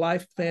reproductive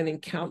life planning,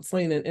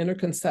 counseling, and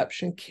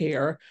interconception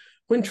care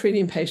when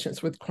treating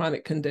patients with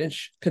chronic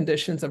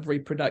conditions of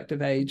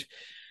reproductive age.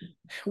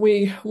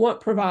 We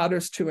want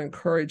providers to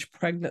encourage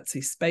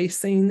pregnancy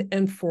spacing,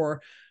 and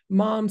for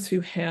moms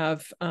who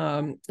have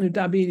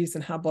diabetes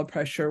and high blood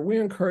pressure,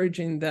 we're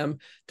encouraging them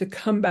to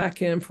come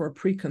back in for a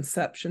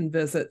preconception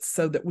visit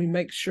so that we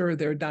make sure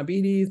their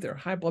diabetes, their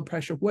high blood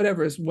pressure,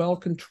 whatever is well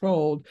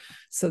controlled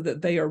so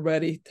that they are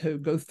ready to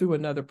go through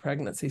another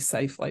pregnancy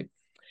safely.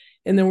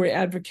 And then we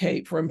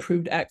advocate for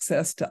improved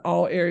access to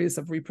all areas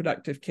of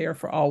reproductive care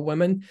for all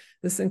women.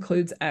 This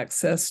includes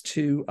access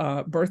to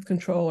birth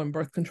control and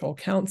birth control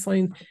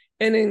counseling,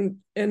 and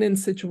in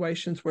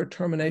situations where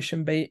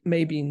termination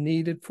may be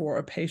needed for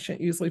a patient,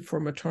 usually for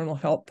maternal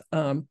health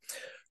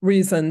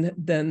reason,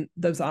 then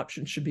those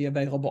options should be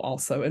available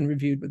also and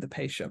reviewed with the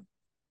patient.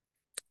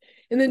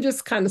 And then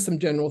just kind of some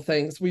general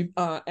things. We've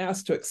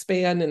asked to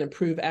expand and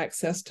improve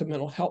access to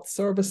mental health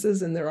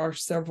services, and there are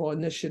several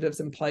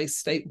initiatives in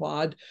place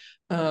statewide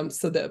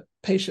so that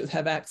patients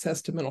have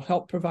access to mental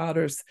health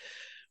providers.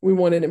 We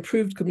wanted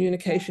improved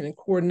communication and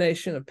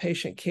coordination of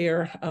patient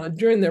care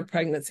during their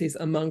pregnancies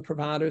among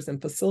providers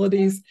and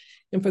facilities.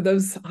 And for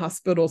those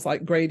hospitals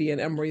like Grady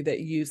and Emory that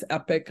use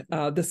Epic,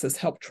 this has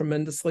helped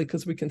tremendously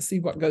because we can see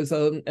what goes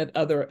on at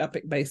other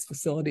Epic-based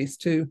facilities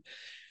too.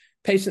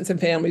 Patients and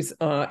families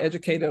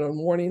educated on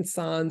warning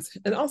signs,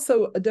 and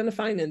also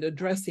identifying and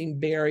addressing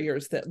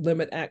barriers that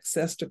limit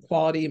access to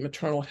quality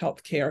maternal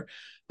health care,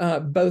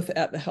 both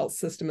at the health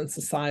system and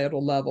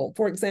societal level.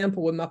 For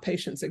example, with my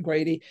patients at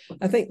Grady,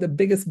 I think the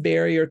biggest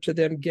barrier to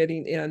them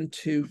getting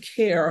into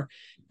care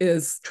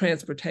is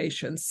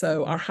transportation.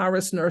 So our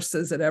high-risk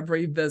nurses at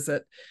every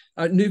visit,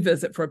 new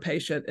visit for a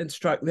patient,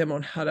 instruct them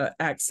on how to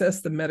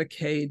access the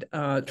Medicaid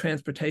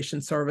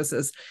transportation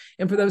services.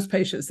 And for those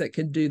patients that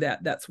can do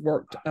that, that's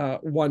worked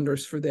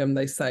wonders for them,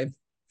 they say.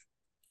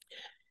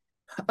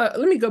 Let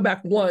me go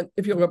back one,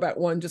 if you'll go back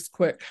one, just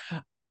quick.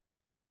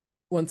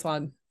 One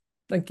slide.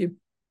 Thank you.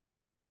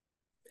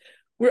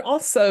 We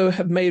also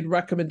have made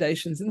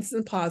recommendations, and this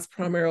applies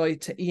primarily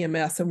to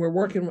EMS, and we're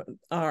working with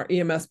our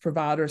EMS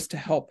providers to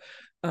help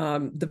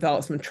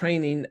develop some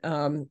training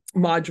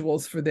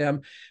modules for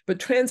them. But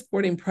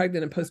transporting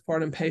pregnant and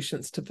postpartum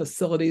patients to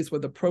facilities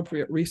with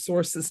appropriate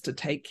resources to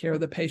take care of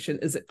the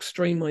patient is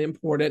extremely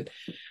important.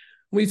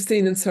 We've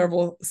seen in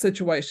several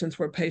situations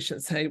where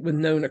patients, say, with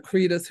known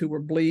accretas who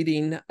were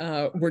bleeding,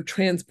 were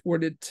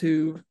transported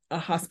to a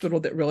hospital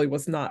that really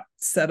was not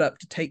set up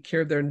to take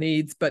care of their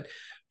needs. But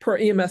per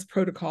EMS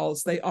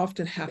protocols, they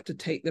often have to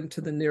take them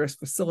to the nearest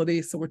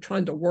facility. So we're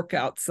trying to work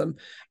out some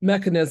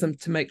mechanism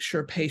to make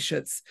sure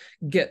patients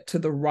get to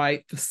the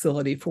right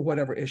facility for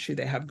whatever issue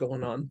they have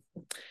going on.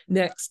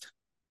 Next.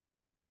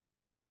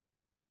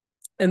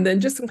 And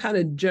then just some kind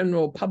of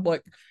general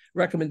public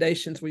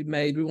recommendations we've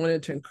made. We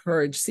wanted to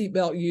encourage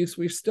seatbelt use.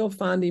 We're still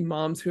finding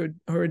moms who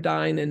are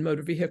dying in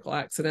motor vehicle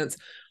accidents.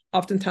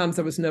 Oftentimes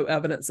there was no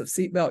evidence of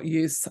seatbelt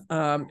use,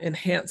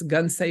 enhanced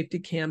gun safety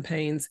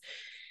campaigns.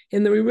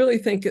 And then we really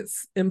think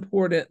it's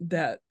important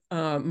that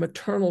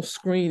maternal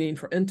screening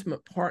for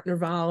intimate partner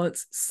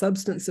violence,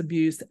 substance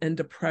abuse, and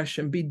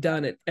depression be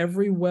done at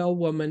every well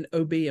woman,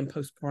 OB, and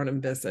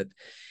postpartum visit.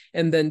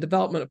 And then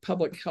development of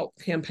public health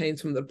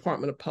campaigns from the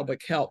Department of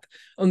Public Health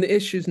on the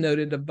issues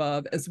noted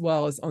above, as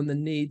well as on the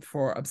need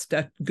for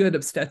good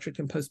obstetric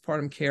and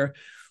postpartum care.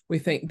 We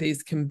think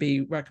these can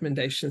be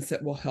recommendations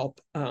that will help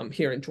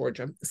here in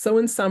Georgia. So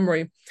in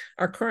summary,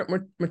 our current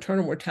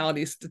maternal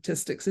mortality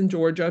statistics in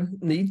Georgia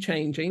need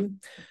changing.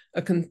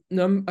 A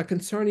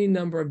concerning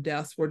number of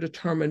deaths were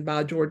determined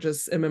by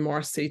Georgia's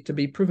MMRC to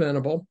be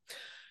preventable,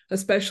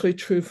 especially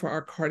true for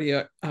our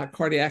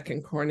cardiac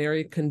and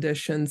coronary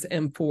conditions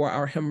and for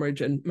our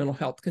hemorrhage and mental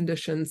health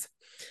conditions.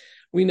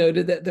 We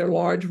noted that there are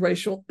large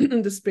racial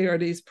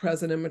disparities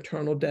present in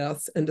maternal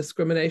deaths, and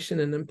discrimination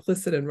and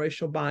implicit and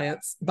racial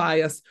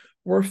bias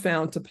were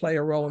found to play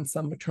a role in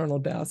some maternal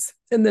deaths.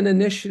 And then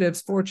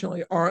initiatives,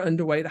 fortunately, are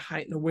underway to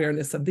heighten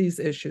awareness of these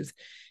issues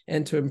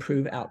and to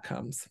improve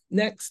outcomes.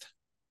 Next.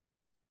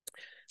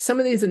 Some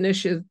of these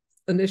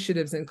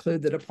initiatives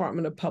include the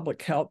Department of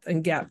Public Health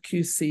and GAP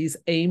QC's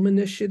AIM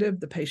initiative,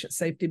 the patient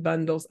safety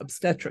bundles,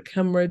 obstetric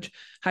hemorrhage,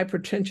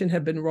 hypertension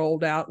have been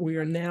rolled out. We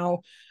are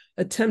now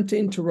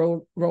attempting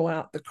to roll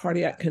out the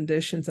cardiac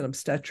conditions and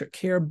obstetric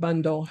care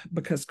bundle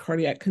because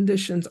cardiac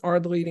conditions are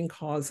the leading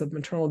cause of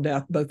maternal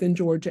death, both in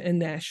Georgia and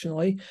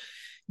nationally.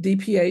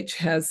 DPH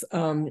has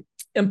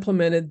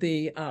implemented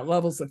the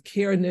levels of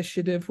care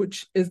initiative,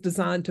 which is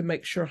designed to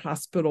make sure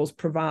hospitals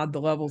provide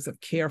the levels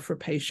of care for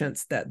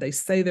patients that they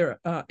say they're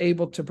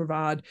able to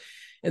provide,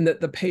 and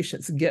that the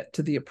patients get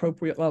to the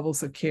appropriate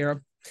levels of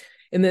care.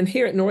 And then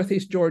here at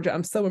Northeast Georgia,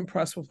 I'm so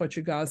impressed with what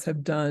you guys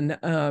have done.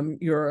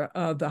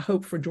 The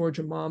Hope for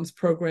Georgia Moms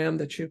program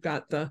that you've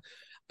got the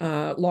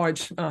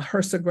large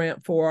HRSA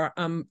grant for.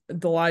 I'm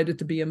delighted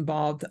to be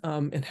involved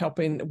in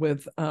helping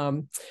with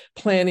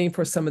planning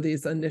for some of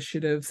these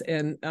initiatives,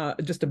 and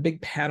just a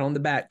big pat on the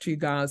back to you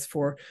guys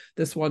for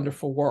this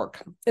wonderful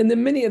work. And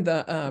then many of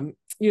the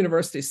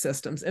university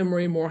systems,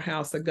 Emory,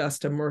 Morehouse,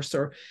 Augusta,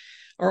 Mercer,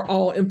 are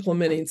all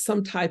implementing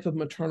some type of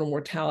maternal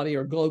mortality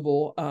or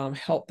global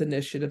health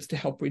initiatives to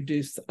help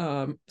reduce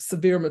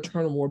severe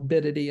maternal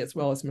morbidity as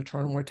well as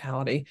maternal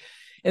mortality.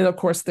 And of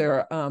course,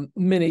 there are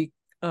many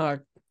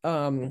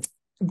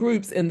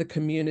groups in the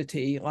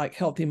community like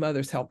Healthy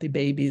Mothers, Healthy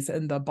Babies,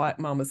 and the Black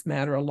Mamas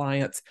Matter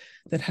Alliance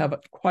that have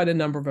quite a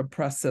number of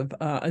impressive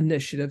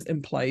initiatives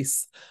in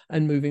place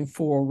and moving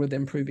forward with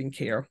improving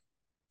care.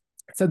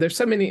 So there's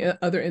so many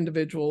other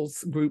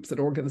individuals, groups, and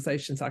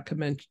organizations I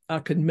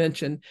could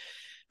mention.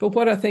 But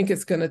what I think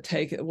it's going to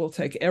take, it will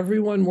take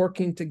everyone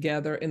working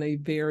together in a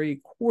very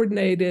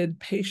coordinated,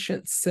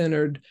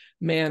 patient-centered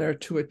manner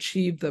to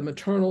achieve the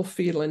maternal,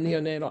 fetal, and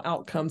neonatal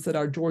outcomes that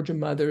our Georgia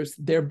mothers,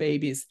 their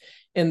babies,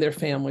 and their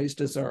families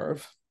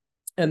deserve.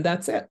 And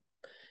that's it.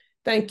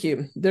 Thank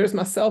you. There's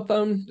my cell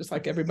phone, just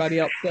like everybody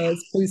else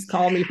does. Please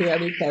call me if you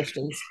have any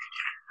questions.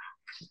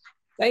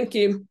 Thank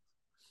you.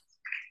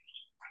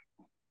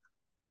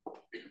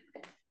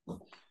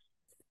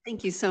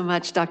 Thank you so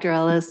much, Dr.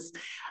 Ellis.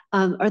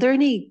 Are there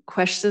any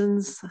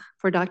questions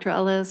for Dr.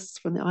 Ellis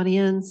from the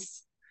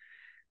audience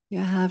you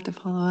have to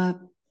follow up?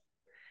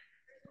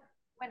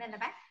 One in the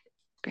back.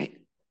 Great.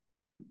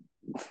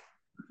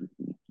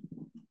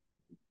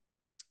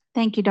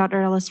 Thank you,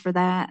 Dr. Ellis, for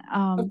that.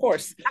 Of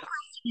course. My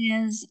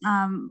question is,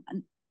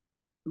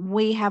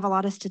 we have a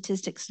lot of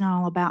statistics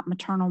now about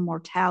maternal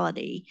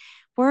mortality.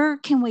 Where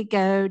can we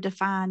go to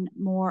find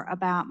more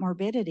about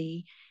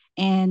morbidity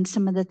and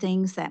some of the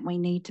things that we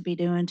need to be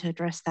doing to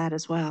address that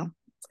as well?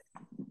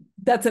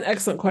 That's an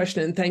excellent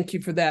question, and thank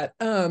you for that.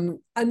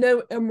 I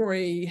know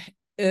Emory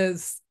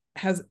has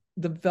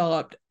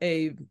developed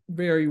a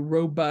very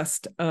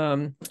robust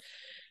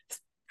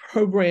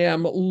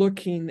program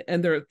looking,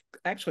 and they're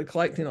actually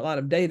collecting a lot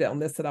of data on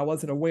this that I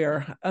wasn't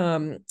aware,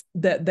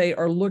 that they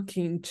are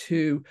looking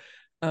to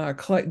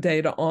collect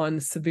data on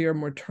severe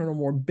maternal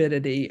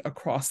morbidity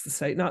across the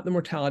state, not the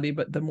mortality,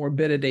 but the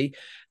morbidity.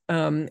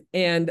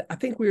 And I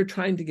think we are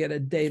trying to get a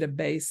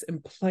database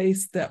in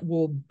place that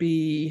will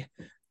be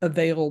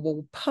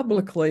available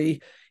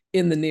publicly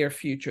in the near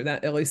future.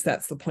 That, at least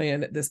that's the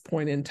plan at this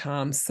point in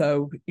time.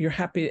 So you're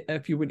happy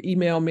if you would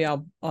email me,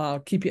 I'll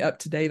keep you up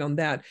to date on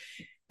that.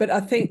 But I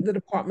think the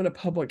Department of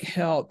Public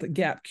Health, the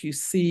GAP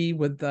QC,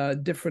 with the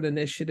different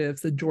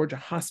initiatives, the Georgia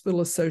Hospital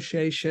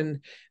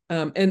Association,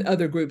 and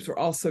other groups are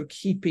also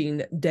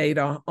keeping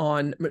data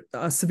on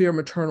severe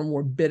maternal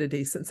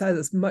morbidity, since that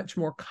is much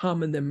more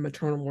common than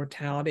maternal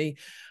mortality.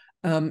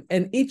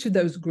 And each of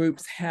those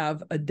groups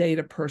have a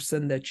data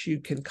person that you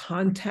can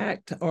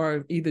contact,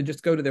 or either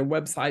just go to their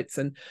websites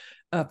and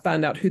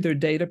find out who their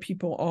data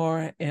people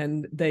are,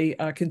 and they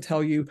can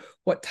tell you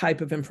what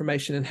type of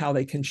information and how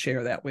they can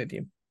share that with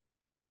you.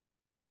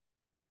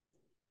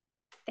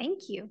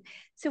 Thank you.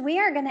 So we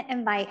are going to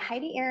invite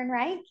Heidi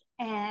Ehrenreich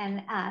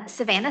and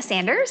Savannah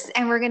Sanders,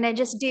 and we're going to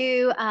just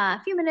do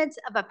a few minutes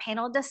of a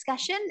panel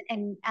discussion,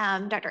 and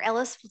Dr.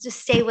 Ellis will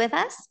just stay with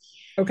us.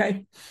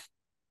 Okay.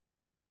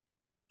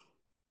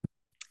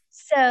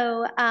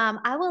 So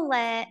I will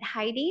let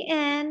Heidi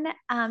and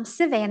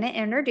Savannah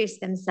introduce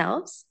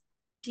themselves.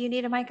 Do you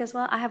need a mic as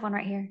well? I have one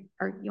right here,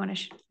 or you want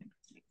to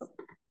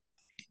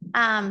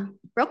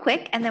real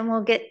quick, and then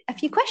we'll get a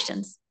few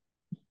questions.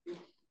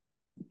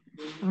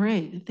 All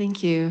right,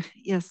 thank you.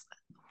 Yes,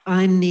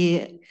 I'm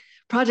the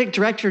project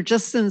director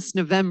just since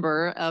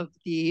November of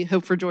the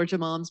Hope for Georgia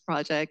Moms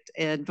project.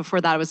 And before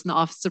that, I was in the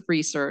Office of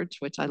Research,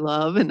 which I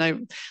love. And I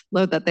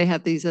love that they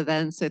have these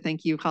events. So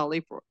thank you,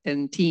 Holly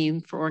and team,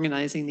 for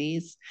organizing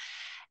these.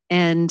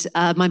 And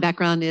my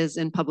background is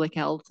in public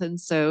health. And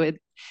so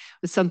it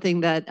was something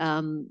that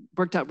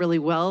worked out really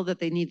well, that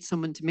they need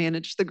someone to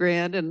manage the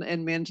grant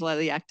and manage a lot of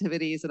the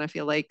activities. And I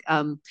feel like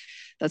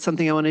that's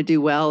something I want to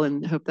do well,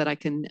 and hope that I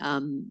can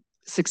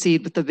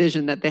succeed with the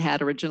vision that they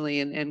had originally,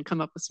 and come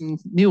up with some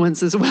new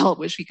ones as well,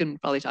 which we can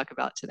probably talk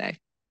about today.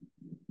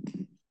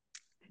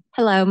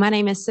 Hello, my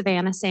name is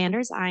Savannah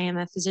Sanders. I am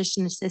a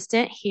physician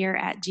assistant here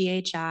at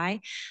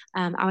GHI.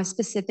 I was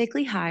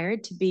specifically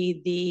hired to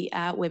be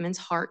the women's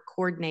heart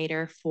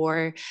coordinator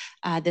for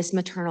this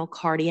maternal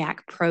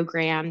cardiac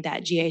program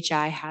that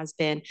GHI has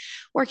been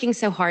working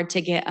so hard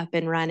to get up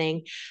and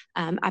running.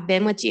 I've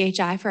been with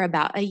GHI for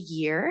about a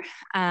year.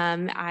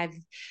 I've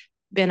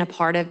been a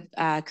part of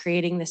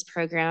creating this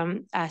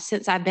program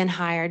since I've been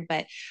hired,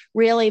 but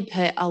really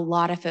put a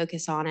lot of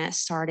focus on it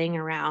starting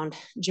around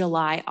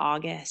July,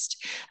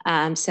 August.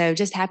 So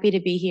just happy to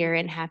be here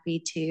and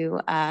happy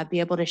to be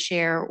able to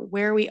share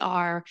where we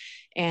are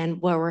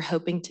and where we're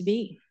hoping to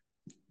be.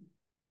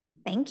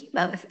 Thank you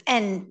both.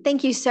 And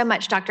thank you so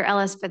much, Dr.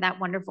 Ellis, for that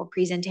wonderful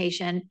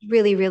presentation.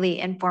 Really, really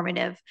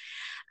informative.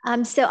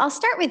 So I'll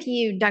start with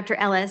you, Dr.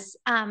 Ellis.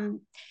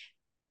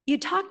 You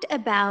talked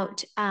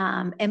about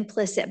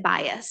implicit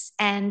bias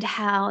and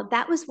how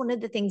that was one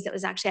of the things that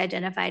was actually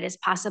identified as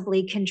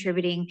possibly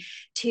contributing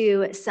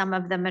to some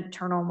of the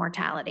maternal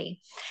mortality.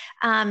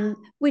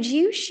 Would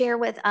you share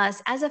with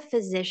us, as a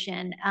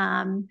physician,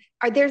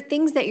 are there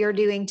things that you're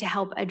doing to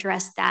help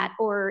address that,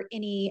 or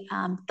any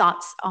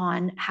thoughts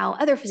on how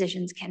other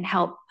physicians can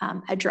help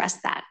address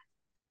that?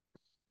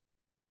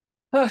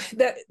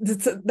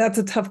 That's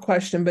a tough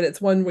question, but it's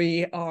one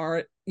we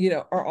are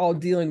all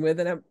dealing with.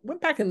 And I went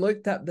back and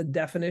looked up the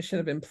definition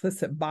of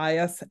implicit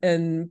bias,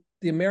 and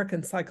the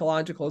American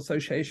Psychological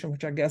Association,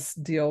 which I guess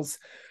deals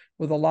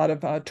with a lot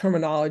of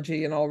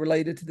terminology and all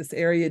related to this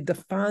area,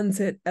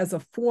 defines it as a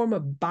form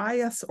of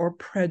bias or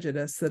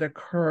prejudice that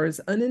occurs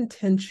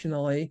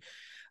unintentionally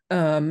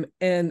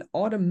and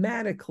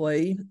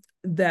automatically,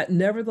 that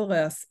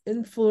nevertheless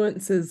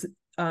influences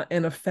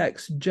and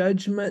affects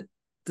judgment,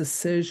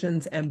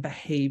 decisions, and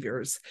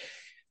behaviors.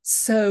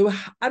 So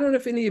I don't know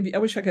if any of you, I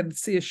wish I could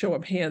see a show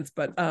of hands,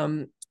 but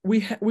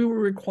we were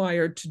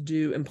required to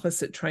do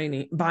implicit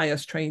training,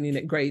 bias training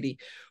at Grady,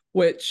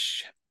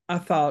 which I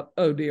thought,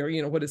 oh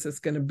dear, what is this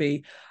going to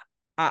be?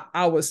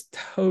 I was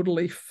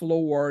totally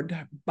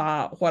floored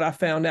by what I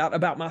found out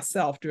about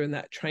myself during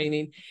that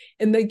training.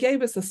 And they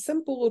gave us a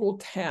simple little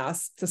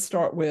task to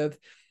start with,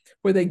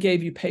 where they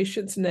gave you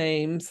patients'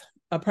 names,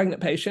 a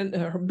pregnant patient,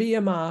 her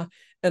BMI,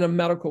 and a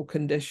medical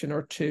condition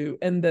or two.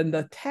 And then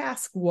the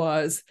task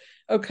was,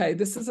 okay,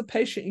 this is a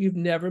patient you've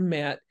never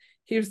met.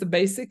 Here's the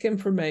basic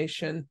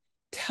information.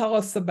 Tell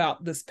us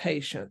about this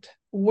patient.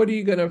 What do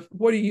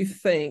you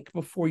think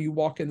before you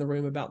walk in the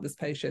room about this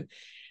patient?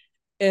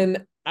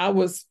 And I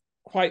was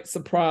quite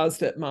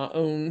surprised at my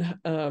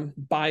own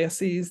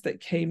biases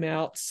that came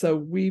out. So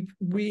we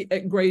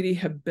at Grady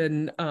have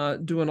been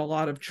doing a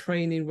lot of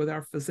training with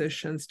our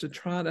physicians to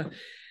try to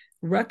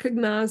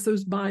recognize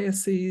those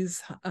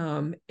biases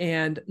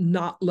and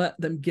not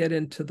let them get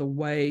in the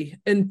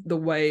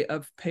way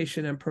of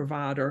patient and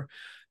provider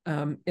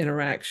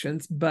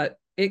interactions. But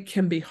it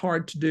can be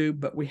hard to do,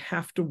 but we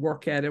have to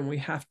work at it, and we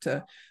have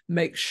to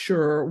make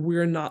sure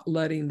we're not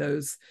letting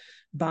those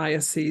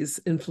biases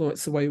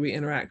influence the way we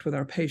interact with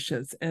our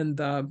patients and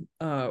the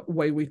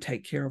way we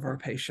take care of our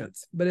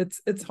patients. But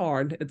it's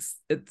hard.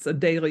 It's a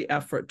daily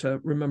effort to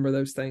remember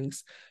those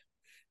things.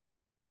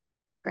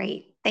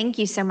 Great. Thank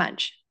you so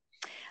much.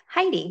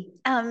 Heidi,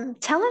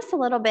 tell us a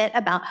little bit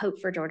about Hope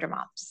for Georgia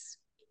Moms.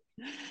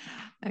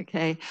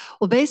 Okay.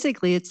 Well,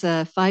 basically, it's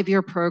a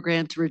 5-year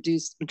program to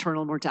reduce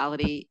maternal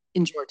mortality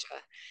in Georgia.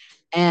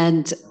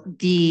 And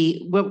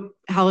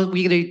how are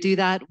we going to do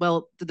that?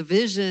 Well, the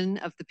vision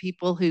of the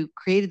people who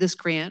created this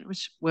grant,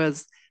 which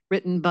was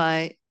written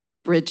by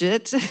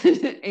Bridget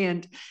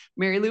and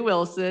Mary Lou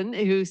Wilson,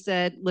 who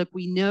said, look,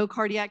 we know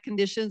cardiac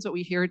conditions, what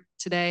we hear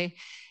today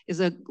is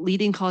a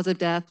leading cause of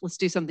death. Let's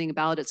do something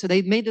about it. So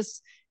they made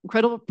this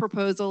incredible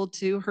proposal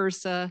to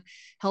HRSA,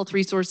 Health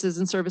Resources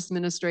and Service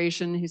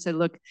Administration, who said,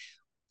 look,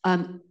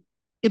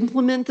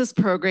 implement this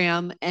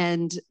program.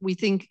 And we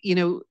think,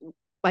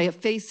 by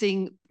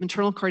facing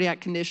maternal cardiac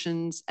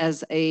conditions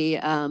as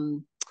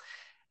among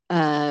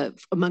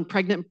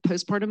pregnant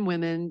postpartum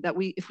women, that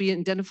if we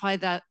identify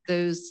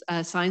those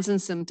signs and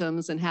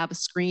symptoms and have a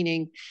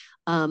screening,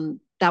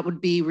 that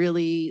would be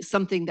really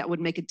something that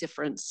would make a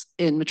difference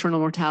in maternal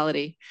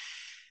mortality.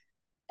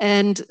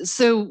 And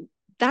so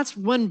that's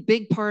one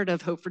big part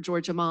of Hope for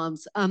Georgia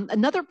Moms.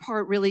 Another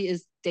part really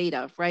is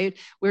data, right?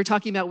 We're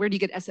talking about where do you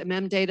get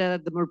SMM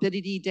data, the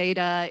morbidity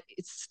data.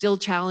 It's still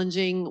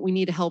challenging. We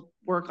need to help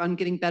work on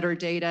getting better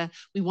data.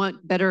 We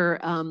want better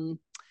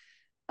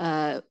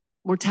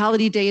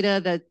mortality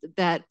data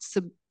that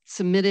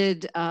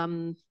submitted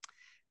when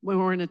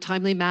we're in a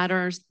timely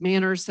manner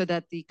so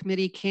that the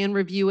committee can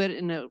review it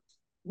in a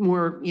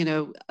more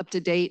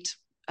up-to-date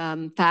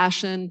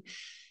fashion.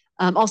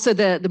 Also,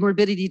 the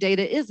morbidity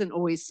data isn't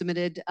always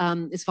submitted.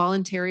 It's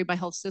voluntary by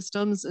health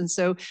systems. And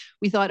so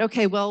we thought,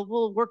 okay, well,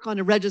 we'll work on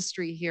a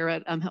registry here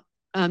at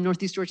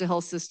Northeast Georgia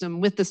Health System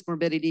with this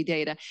morbidity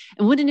data.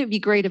 And wouldn't it be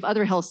great if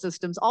other health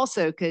systems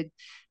also could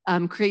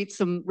create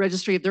some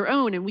registry of their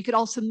own and we could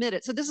all submit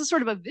it? So this is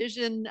sort of a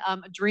vision,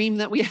 a dream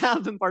that we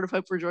have and part of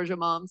Hope for Georgia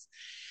Moms.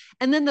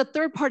 And then the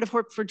third part of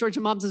Hope for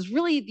Georgia Moms is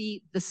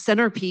really the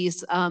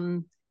centerpiece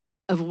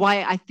of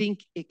why I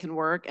think it can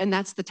work, and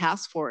that's the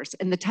task force.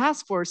 And the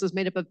task force is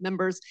made up of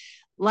members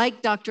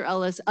like Dr.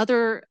 Ellis,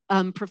 other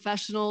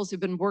professionals who've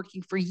been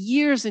working for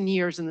years and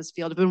years in this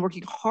field, have been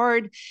working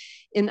hard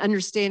in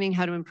understanding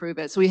how to improve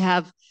it. So we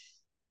have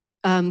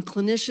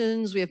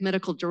clinicians, we have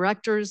medical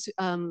directors,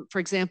 for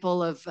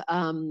example, of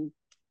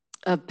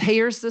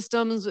payer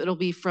systems. It'll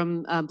be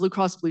from Blue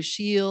Cross Blue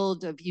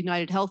Shield, of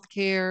United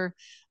Healthcare,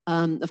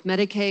 of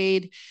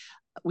Medicaid.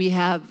 We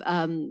have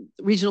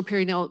regional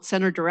perinatal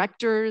center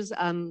directors,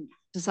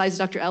 besides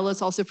Dr.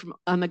 Ellis, also from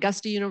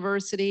Augusta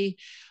University.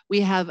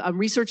 We have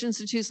research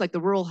institutes like the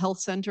Rural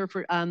Health Center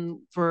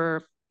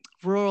for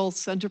Rural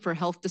Center for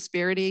Health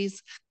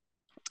Disparities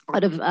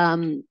out of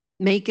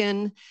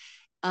Macon.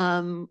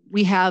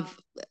 We have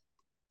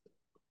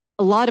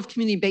a lot of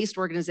community-based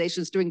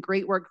organizations doing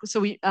great work. So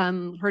we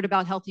heard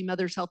about Healthy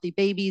Mothers, Healthy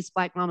Babies,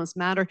 Black Mamas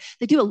Matter.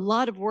 They do a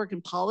lot of work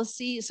in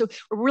policy. So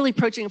we're really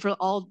approaching it from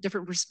all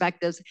different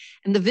perspectives.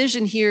 And the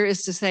vision here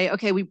is to say,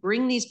 okay, we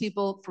bring these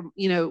people from,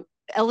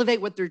 elevate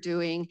what they're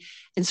doing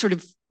and sort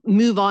of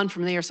move on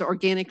from there. So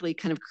organically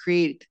kind of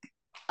create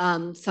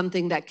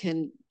something that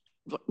can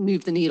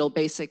move the needle,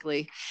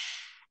 basically.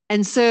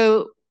 And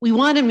so we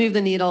want to move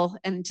the needle.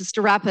 And just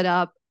to wrap it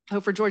up,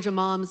 Hope for Georgia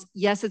Moms,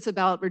 yes, it's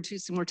about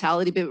reducing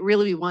mortality, but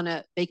really we want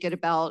to make it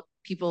about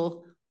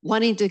people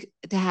wanting to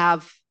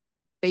have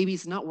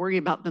babies, not worrying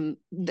about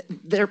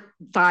they're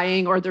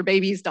dying or their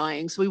baby's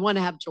dying. So we want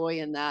to have joy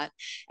in that.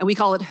 And we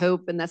call it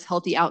HOPE, and that's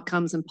healthy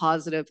outcomes and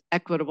positive,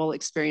 equitable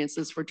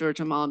experiences for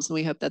Georgia moms. And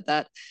we hope that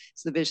that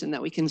is the vision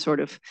that we can sort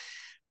of,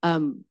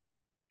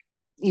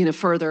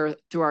 further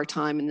through our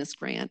time in this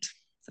grant.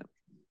 So.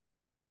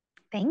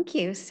 Thank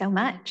you so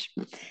much.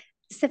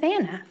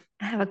 Savannah,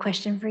 I have a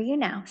question for you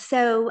now.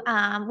 So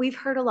we've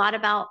heard a lot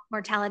about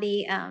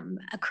mortality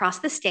across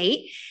the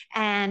state,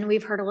 and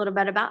we've heard a little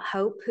bit about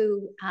HOPE,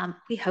 who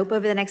we hope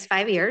over the next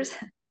 5 years,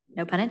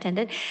 no pun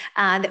intended,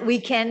 that we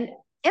can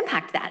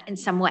impact that in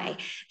some way.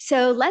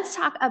 So let's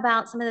talk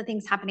about some of the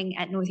things happening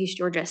at Northeast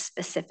Georgia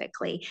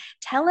specifically.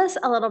 Tell us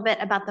a little bit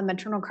about the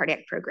maternal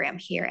cardiac program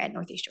here at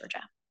Northeast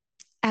Georgia.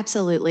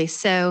 Absolutely.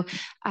 So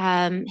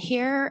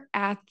here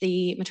at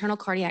the Maternal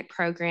Cardiac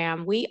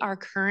Program, we are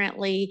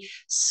currently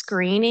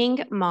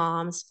screening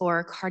moms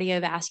for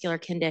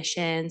cardiovascular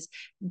conditions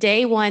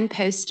day one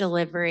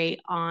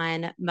post-delivery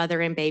on mother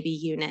and baby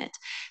unit.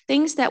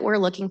 Things that we're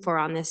looking for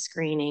on this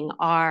screening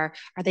are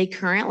they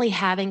currently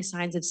having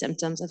signs of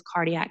symptoms of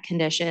cardiac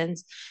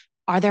conditions?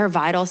 Are their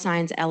vital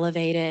signs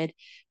elevated?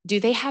 Do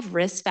they have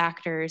risk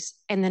factors?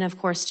 And then, of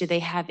course, do they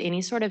have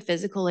any sort of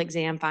physical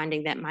exam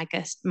finding that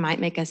might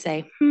make us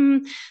say,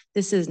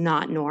 this is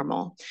not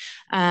normal?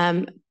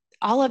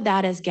 All of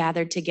that is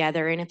gathered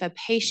together. And if a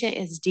patient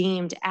is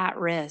deemed at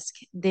risk,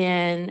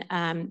 then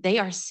they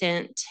are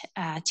sent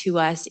to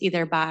us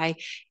either by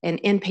an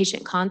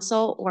inpatient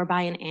consult or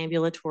by an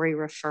ambulatory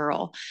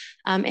referral.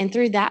 And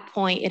through that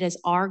point, it is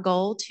our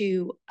goal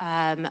to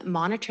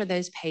monitor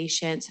those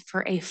patients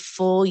for a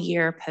full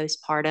year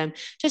postpartum.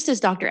 Just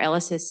as Dr.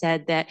 Ellis has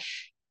said, that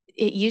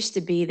it used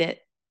to be that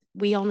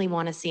we only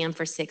want to see them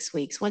for 6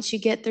 weeks. Once you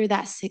get through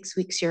that 6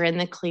 weeks, you're in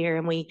the clear.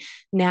 And we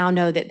now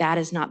know that that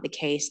is not the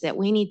case, that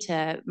we need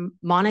to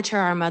monitor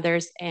our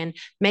mothers and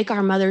make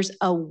our mothers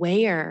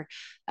aware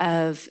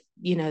of,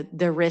 you know,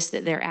 the risk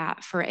that they're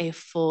at for a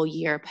full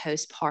year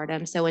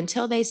postpartum. So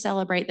until they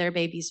celebrate their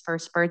baby's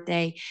first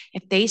birthday,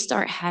 if they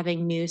start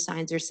having new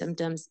signs or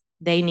symptoms,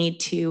 they need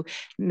to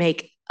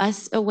make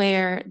us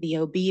aware, the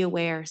OB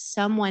aware.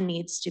 Someone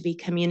needs to be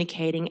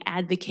communicating,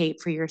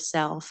 advocate for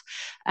yourself.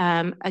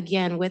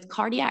 Again, with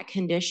cardiac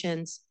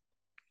conditions,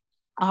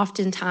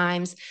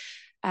 oftentimes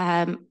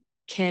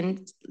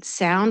can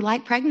sound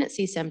like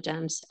pregnancy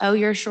symptoms. Oh,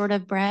 you're short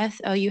of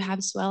breath. Oh, you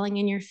have swelling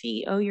in your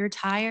feet. Oh, you're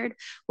tired.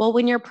 Well,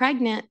 when you're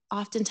pregnant,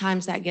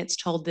 oftentimes that gets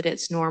told that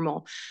it's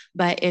normal.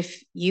 But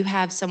if you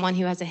have someone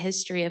who has a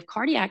history of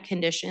cardiac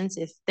conditions,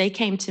 if they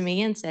came to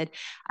me and said,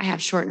 I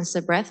have shortness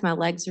of breath, my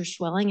legs are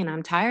swelling and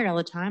I'm tired all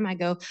the time, I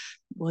go,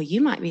 well,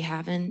 you might be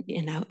having,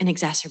 you know, an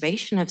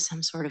exacerbation of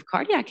some sort of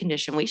cardiac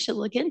condition. We should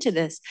look into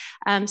this.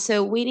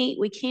 So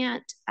we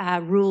can't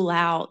rule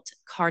out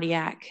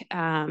cardiac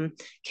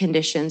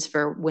conditions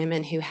for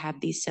women who have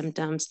these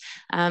symptoms.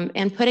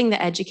 And putting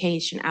the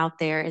education out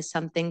there is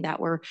something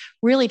that we're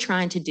really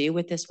trying to do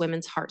with this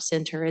Women's Heart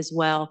Center as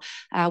well.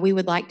 We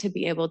would like to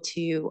be able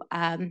to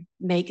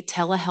make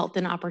telehealth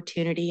an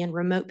opportunity and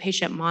remote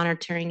patient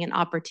monitoring an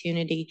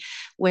opportunity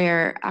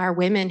where our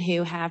women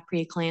who have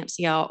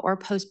preeclampsia or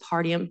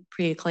postpartum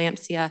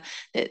preeclampsia,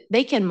 that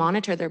they can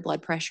monitor their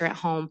blood pressure at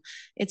home.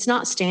 It's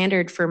not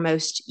standard for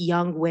most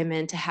young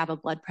women to have a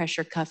blood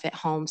pressure cuff at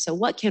home. So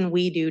what can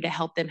we do to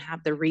help them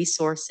have the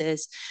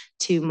resources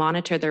to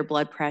monitor their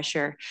blood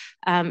pressure?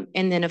 And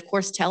then, of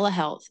course,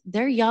 telehealth.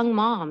 They're young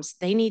moms.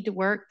 They need to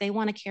work. They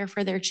want to care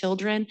for their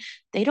children.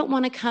 They don't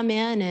want to come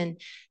in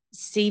and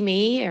see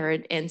me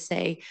and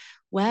say,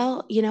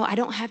 well, you know, I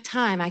don't have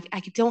time. I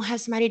don't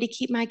have somebody to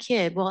keep my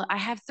kid. Well, I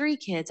have 3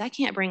 kids. I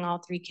can't bring all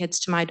 3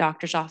 kids to my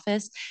doctor's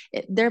office.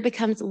 There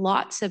becomes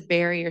lots of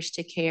barriers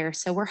to care.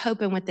 So we're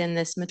hoping within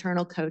this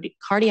maternal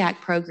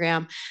cardiac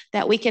program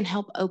that we can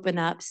help open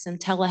up some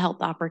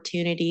telehealth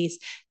opportunities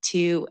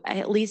to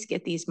at least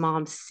get these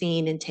moms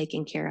seen and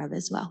taken care of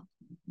as well.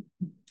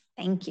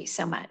 Thank you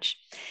so much.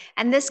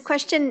 And this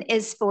question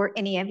is for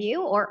any of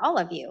you or all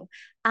of you.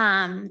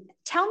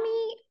 Tell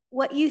me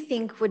what you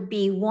think would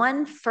be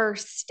one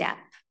first step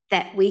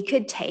that we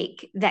could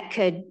take that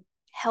could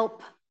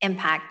help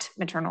impact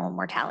maternal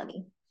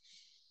mortality.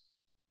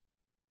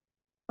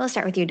 We'll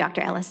start with you,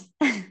 Dr. Ellis.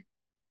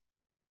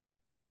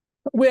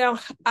 Well,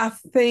 I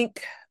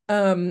think,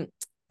 I'm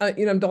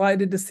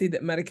delighted to see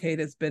that Medicaid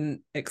has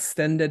been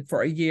extended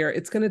for a year.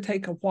 It's going to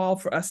take a while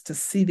for us to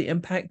see the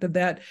impact of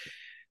that.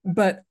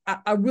 But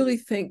I really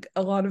think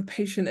a lot of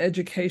patient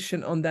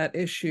education on that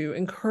issue,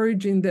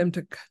 encouraging them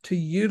to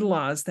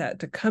utilize that,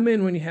 to come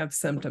in when you have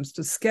symptoms,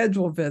 to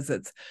schedule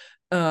visits.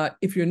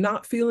 If you're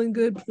not feeling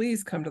good,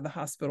 please come to the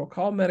hospital,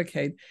 call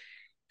Medicaid.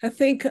 I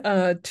think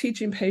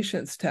teaching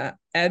patients to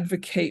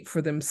advocate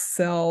for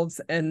themselves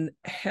and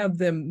have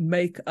them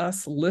make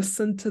us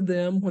listen to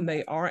them when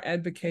they are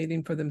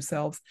advocating for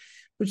themselves,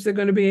 which they're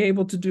going to be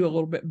able to do a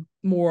little bit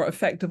more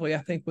effectively, I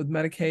think, with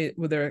Medicaid,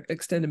 with their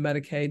extended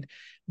Medicaid.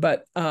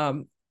 But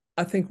I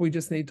think we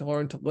just need to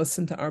learn to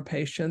listen to our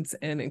patients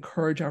and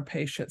encourage our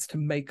patients to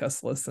make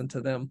us listen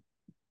to them.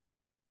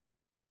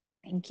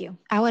 Thank you.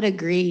 I would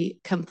agree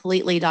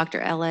completely,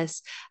 Dr.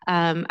 Ellis.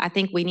 I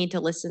think we need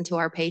to listen to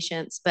our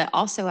patients, but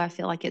also I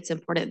feel like it's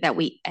important that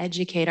we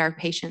educate our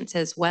patients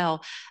as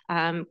well.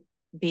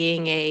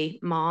 Being a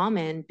mom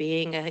and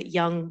being a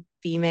young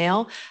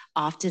female,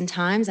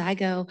 oftentimes I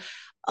go,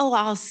 oh,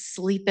 I'll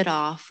sleep it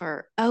off,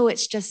 or, oh,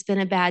 it's just been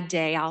a bad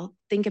day. I'll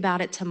think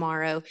about it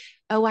tomorrow.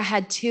 Oh, I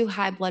had 2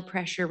 high blood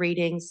pressure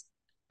readings.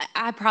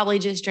 I probably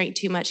just drank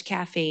too much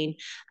caffeine.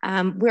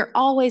 We're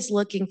always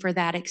looking for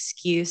that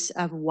excuse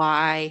of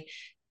why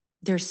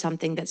there's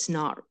something that's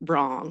not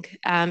wrong.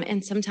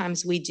 And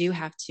sometimes we do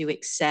have to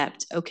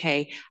accept,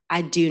 okay,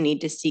 I do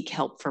need to seek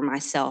help for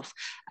myself.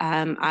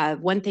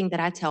 One thing that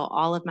I tell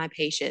all of my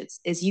patients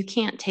is you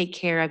can't take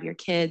care of your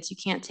kids. You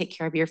can't take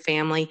care of your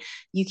family.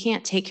 You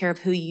can't take care of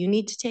who you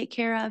need to take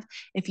care of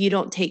if you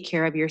don't take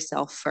care of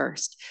yourself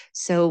first.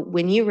 So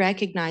when you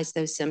recognize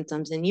those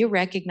symptoms and you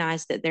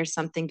recognize that there's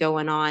something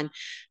going on,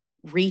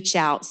 reach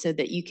out so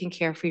that you can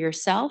care for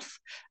yourself,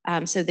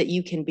 so that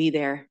you can be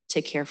there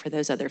to care for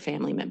those other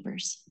family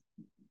members.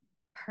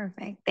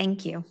 Perfect.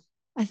 Thank you.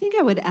 I think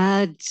I would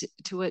add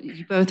to what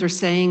you both are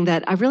saying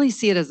that I really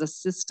see it as a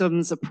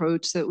systems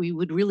approach that we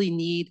would really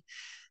need.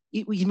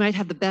 You might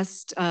have the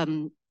best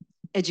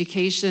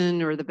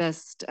education or the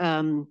best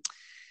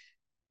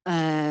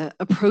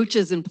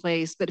approaches in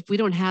place, but if we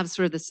don't have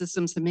sort of the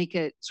systems to make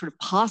it sort of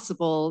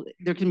possible,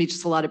 there can be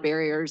just a lot of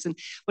barriers. And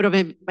what I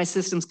mean by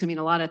systems can mean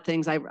a lot of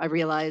things, I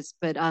realize,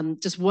 but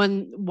just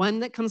one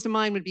that comes to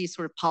mind would be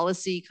sort of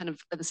policy, kind of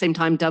at the same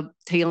time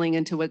dovetailing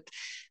into what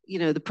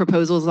the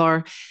proposals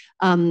are.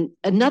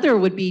 Another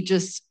would be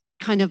just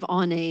kind of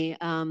on a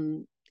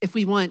if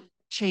we want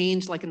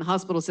change, like in the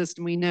hospital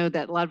system, we know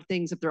that a lot of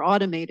things, if they're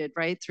automated,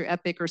 right, through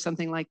Epic or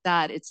something like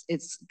that,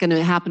 it's going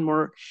to happen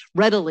more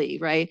readily,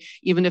 right?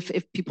 Even if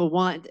people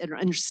want and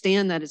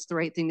understand that it's the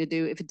right thing to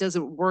do, if it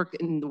doesn't work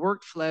in the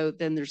workflow,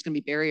 then there's going to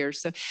be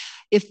barriers. So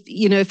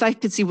if I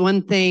could see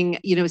one thing,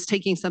 is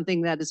taking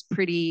something that is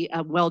pretty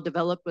well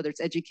developed, whether it's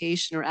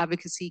education or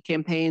advocacy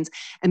campaigns,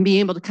 and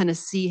being able to kind of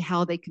see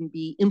how they can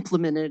be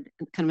implemented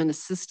kind of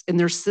in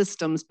their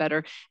systems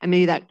better. And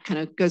maybe that kind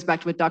of goes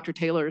back to what Dr.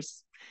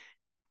 Taylor's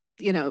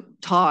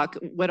talk.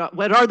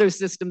 What are those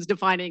systems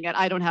defining it?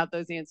 I don't have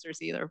those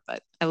answers either,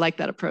 but I like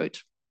that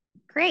approach.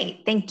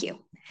 Great, thank you.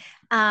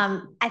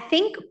 I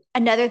think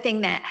another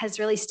thing that has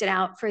really stood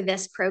out for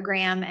this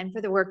program and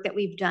for the work that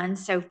we've done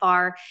so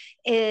far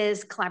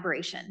is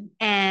collaboration.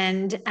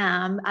 And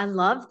I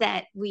love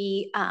that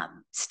we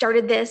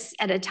started this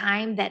at a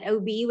time that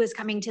OB was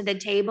coming to the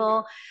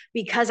table,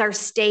 because our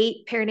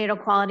state perinatal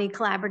quality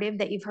collaborative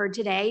that you've heard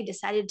today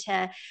decided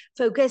to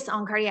focus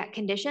on cardiac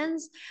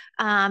conditions.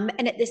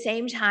 And at the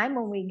same time,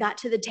 when we got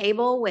to the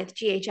table with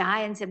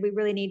GHI and said, we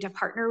really need to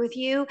partner with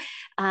you,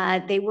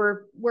 they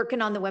were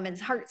working on the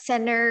Women's Heart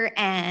Center,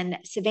 and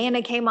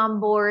Savannah came on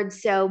board.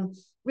 So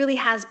really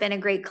has been a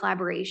great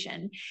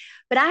collaboration.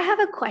 But I have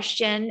a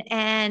question,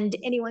 and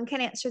anyone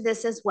can answer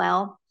this as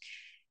well.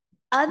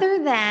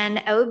 Other than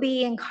OB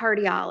and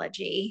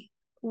cardiology,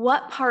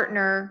 what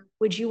partner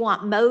would you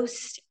want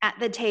most at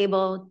the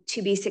table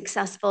to be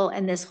successful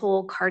in this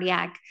whole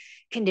cardiac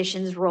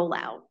conditions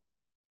rollout?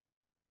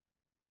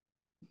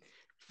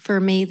 For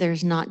me,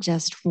 there's not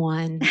just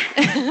one.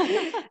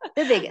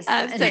 The biggest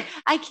one. So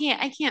I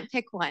can't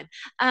pick one,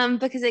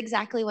 because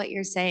exactly what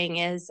you're saying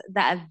is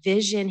that a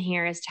vision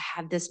here is to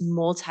have this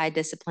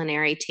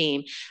multidisciplinary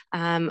team.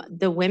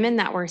 The women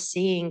that we're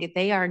seeing,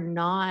 they are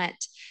not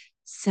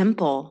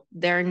simple.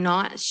 They're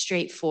not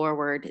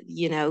straightforward.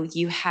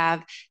 You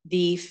have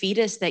the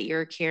fetus that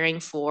you're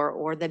caring for,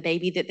 or the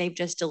baby that they've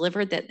just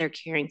delivered that they're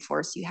caring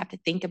for. So you have to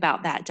think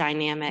about that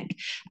dynamic.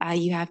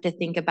 You have to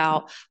think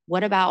about,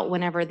 what about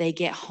whenever they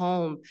get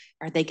home?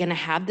 Are they going to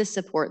have the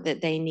support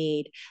that they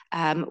need?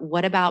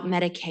 What about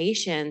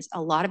medications?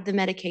 A lot of the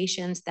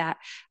medications that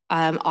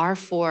are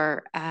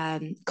for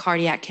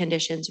cardiac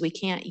conditions we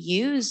can't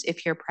use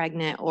if you're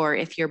pregnant or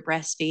if you're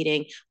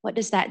breastfeeding. What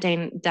does that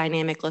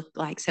dynamic look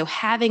like? So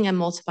having a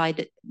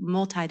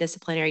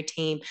multidisciplinary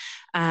team.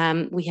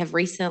 We have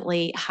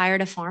recently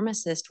hired a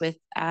pharmacist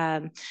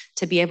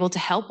to be able to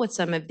help with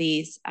some of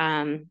these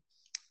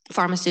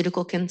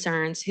pharmaceutical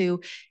concerns, who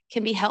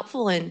can be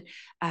helpful in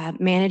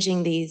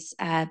managing these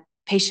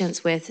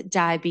patients with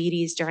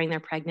diabetes during their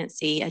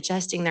pregnancy,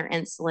 adjusting their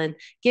insulin,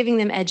 giving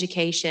them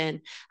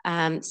education,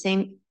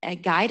 same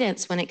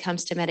guidance when it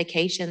comes to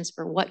medications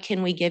for what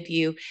can we give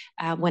you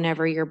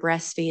whenever you're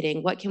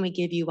breastfeeding, what can we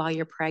give you while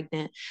you're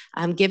pregnant,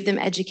 give them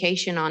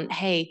education on,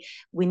 hey,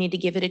 we need to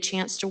give it a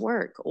chance to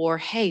work, or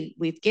hey,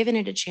 we've given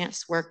it a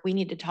chance to work, we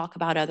need to talk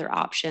about other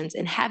options.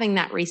 And having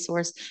that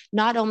resource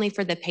not only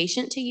for the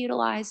patient to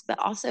utilize, but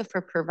also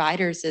for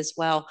providers as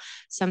well.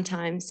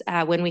 Sometimes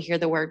when we hear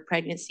the word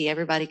pregnancy,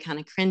 everybody kind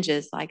of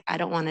cringes, like, I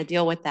don't want to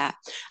deal with that.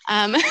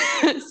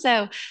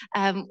 So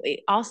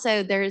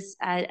also there's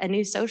a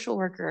new social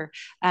worker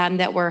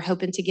that we're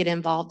hoping to get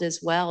involved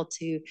as well,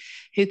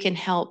 who can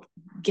help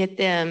get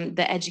them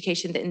the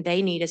education that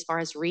they need as far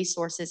as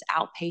resources,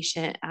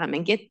 outpatient,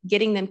 and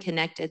getting them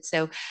connected.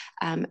 So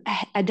a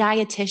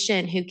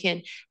dietitian who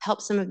can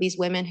help some of these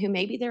women who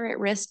maybe they're at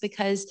risk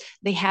because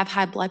they have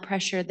high blood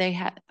pressure, they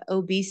have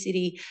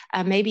obesity.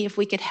 Maybe if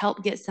we could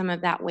help get some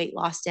of that weight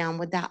loss down,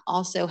 would that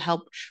also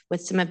help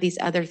with some of these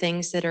other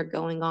things that are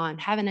going on?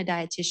 Having a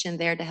dietitian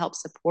there to help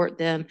support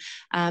them,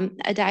 a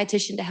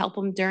dietitian to help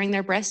them during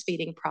their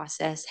breastfeeding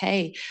process.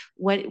 Hey,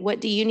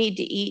 what do you need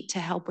to eat to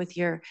help with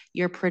your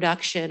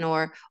production,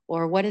 or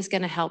what is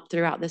going to help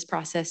throughout this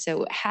process?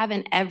 So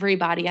having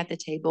everybody at the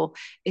table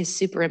is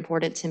super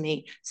important to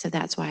me. So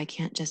that's why I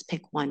can't just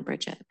pick one,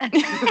 Bridget.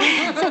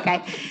 It's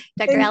okay.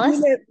 Dr.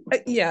 Ellis?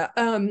 Yeah.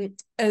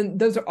 And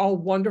those are all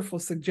wonderful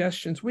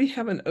suggestions. We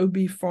have an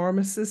OB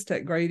pharmacist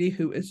at Grady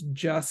who is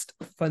just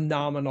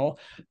phenomenal.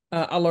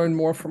 I learn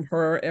more from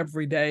her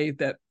every day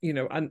that,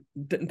 I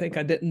didn't think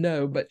I didn't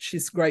know, but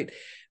she's great.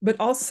 But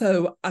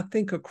also, I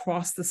think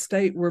across the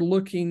state, we're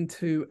looking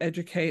to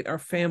educate our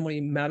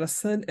family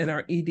medicine and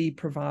our ED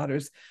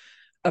providers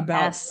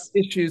about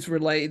issues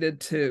related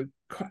to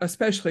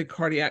especially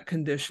cardiac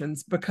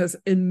conditions, because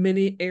in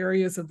many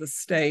areas of the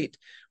state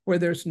where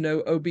there's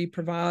no OB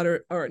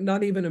provider or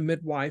not even a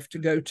midwife to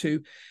go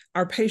to,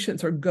 our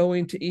patients are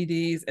going to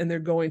EDs and they're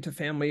going to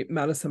family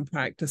medicine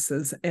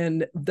practices.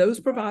 And those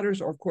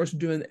providers are, of course,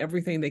 doing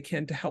everything they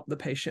can to help the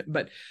patient.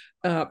 But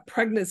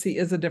pregnancy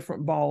is a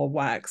different ball of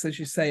wax. As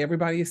you say,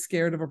 everybody is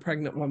scared of a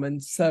pregnant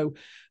woman. So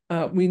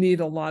we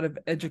need a lot of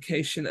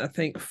education, I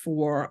think,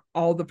 for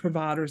all the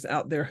providers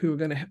out there who are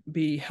going to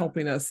be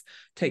helping us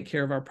take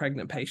care of our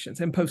pregnant patients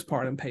and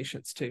postpartum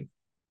patients too.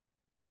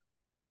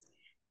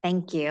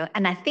 Thank you.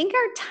 And I think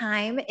our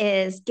time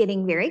is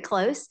getting very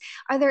close.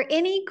 Are there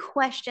any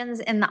questions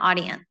in the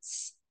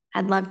audience?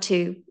 I'd love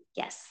to.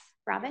 Yes,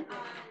 Robin?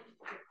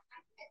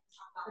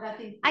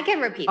 I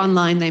can repeat it.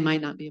 Online, they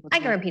might not be able to. I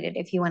can repeat it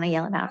if you want to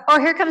yell it out. Or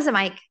here comes the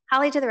mic.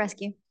 Holly to the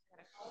rescue.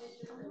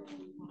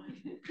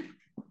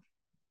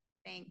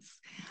 Thanks.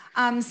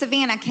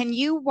 Savannah, can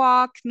you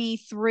walk me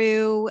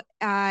through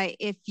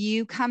if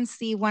you come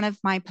see one of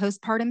my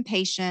postpartum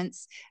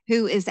patients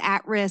who is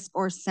at risk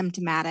or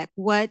symptomatic,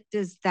 what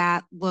does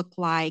that look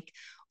like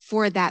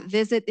for that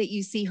visit that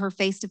you see her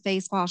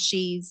face-to-face while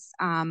she's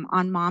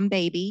on mom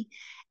baby,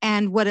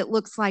 and what it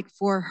looks like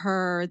for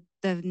her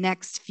the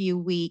next few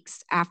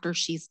weeks after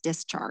she's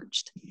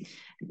discharged?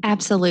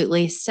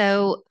 Absolutely.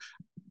 So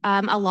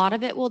a lot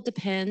of it will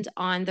depend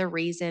on the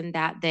reason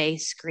that they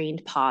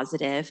screened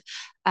positive.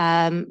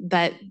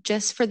 But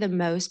just for the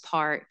most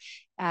part,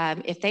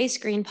 if they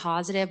screen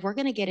positive, we're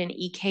going to get an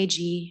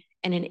EKG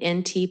and an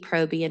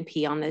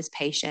NT-proBNP on those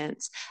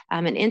patients.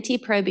 An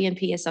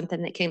NT-proBNP is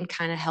something that can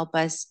kind of help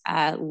us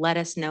let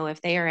us know if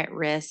they are at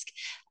risk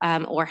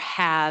or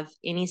have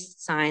any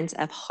signs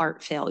of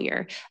heart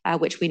failure,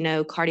 which we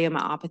know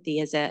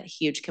cardiomyopathy is a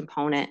huge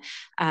component,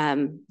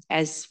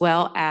 as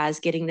well as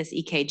getting this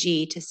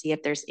EKG to see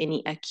if there's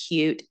any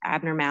acute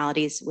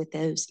abnormalities with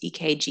those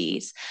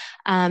EKGs.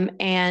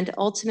 And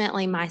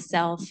ultimately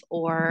myself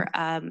or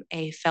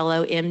a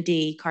fellow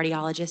MD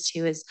cardiologist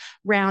who is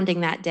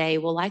rounding that day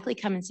will likely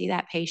come and see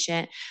that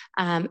patient,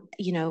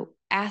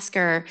 ask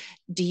her,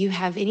 do you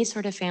have any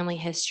sort of family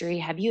history?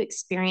 Have you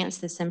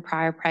experienced this in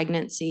prior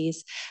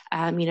pregnancies?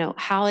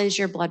 How is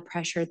your blood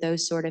pressure?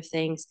 Those sort of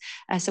things.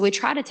 So we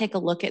try to take a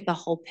look at the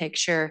whole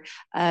picture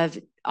of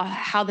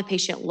how the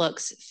patient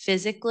looks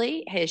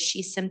physically. Is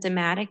she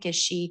symptomatic? Is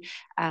she,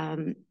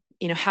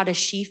 how does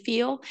she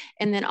feel?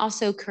 And then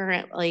also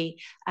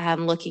currently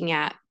looking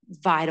at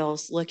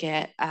vitals, look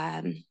at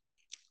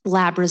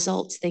lab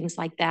results, things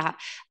like that.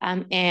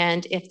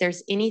 And if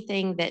there's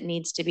anything that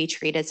needs to be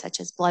treated, such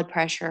as blood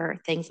pressure,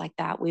 things like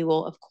that, we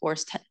will, of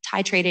course,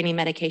 titrate any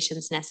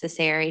medications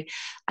necessary.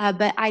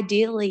 But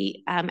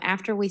ideally,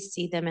 after we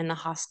see them in the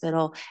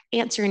hospital,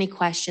 answer any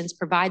questions,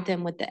 provide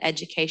them with the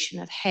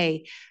education of,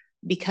 hey,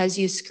 because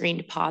you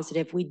screened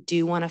positive, we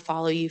do want to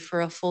follow you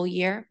for a full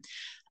year.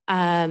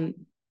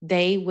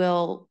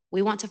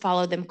 We want to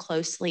follow them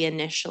closely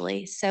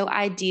initially. So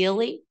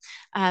ideally,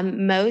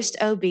 most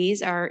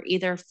OBs are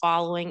either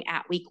following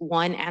at week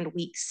 1 and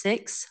week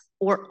 6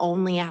 or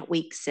only at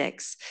week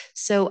 6.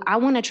 So I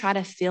want to try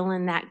to fill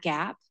in that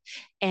gap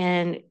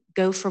and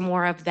go for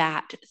more of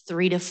that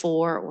 3 to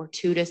 4 or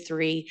 2 to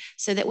 3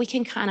 so that we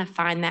can kind of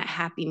find that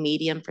happy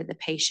medium for the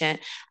patient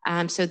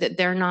so that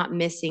they're not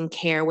missing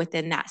care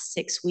within that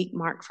 6-week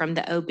mark from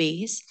the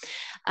OBs.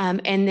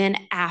 And then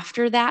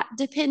after that,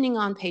 depending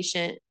on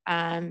patient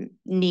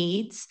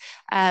needs,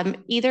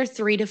 either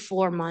 3 to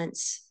 4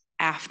 months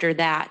after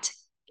that,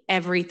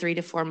 every 3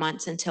 to 4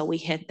 months until we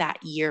hit that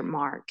year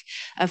mark.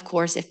 Of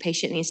course, if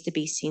patient needs to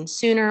be seen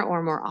sooner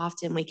or more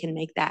often, we can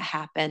make that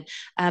happen.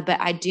 But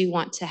I do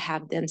want to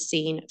have them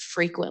seen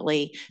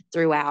frequently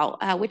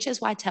throughout, which is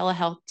why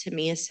telehealth to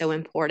me is so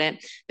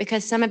important,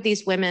 because some of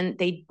these women,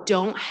 they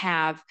don't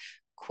have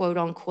quote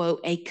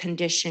unquote a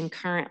condition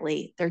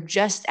currently. They're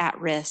just at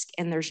risk,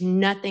 and there's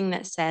nothing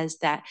that says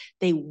that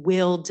they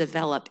will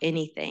develop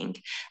anything.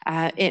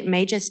 It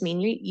may just mean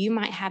you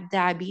might have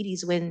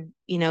diabetes when,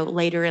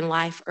 later in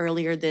life,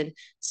 earlier than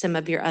some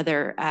of your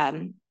other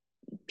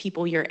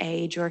people your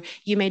age, or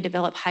you may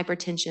develop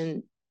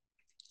hypertension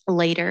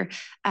later,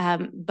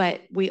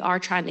 but we are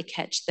trying to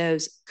catch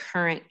those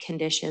current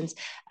conditions.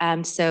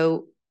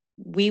 So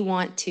we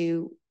want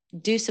to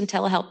do some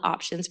telehealth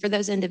options for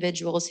those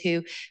individuals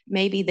who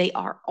maybe they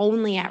are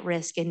only at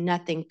risk and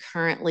nothing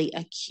currently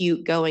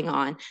acute going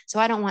on. So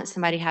I don't want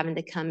somebody having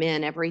to come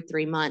in every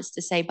 3 months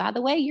to say, by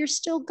the way, you're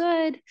still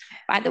good.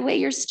 By the way,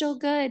 you're still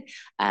good.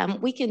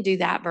 We can do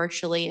that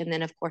virtually. And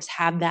then of course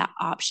have that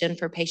option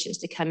for patients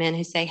to come in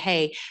who say,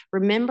 hey,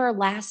 remember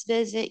last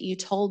visit, you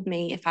told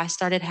me if I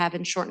started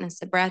having shortness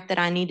of breath that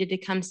I needed to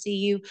come see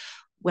you.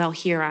 Well,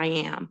 here I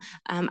am.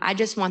 I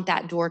just want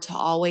that door to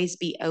always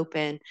be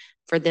open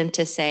for them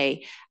to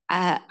say,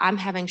 I'm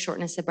having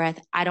shortness of breath.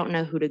 I don't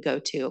know who to go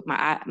to.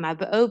 My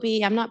OB,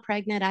 I'm not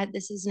pregnant.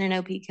 This isn't an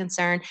OB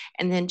concern.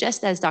 And then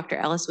just as Dr.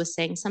 Ellis was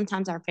saying,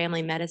 sometimes our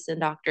family medicine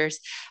doctors,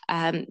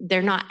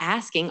 they're not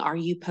asking, are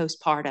you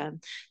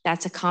postpartum?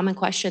 That's a common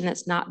question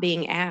that's not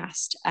being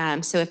asked.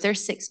 So if they're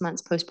 6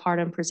 months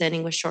postpartum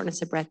presenting with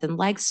shortness of breath and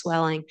leg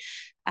swelling,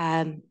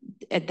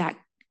 that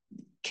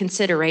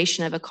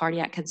consideration of a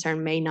cardiac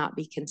concern may not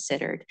be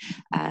considered.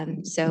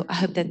 So I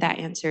hope that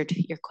answered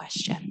your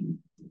question.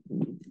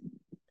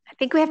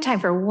 I think we have time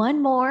for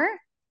one more.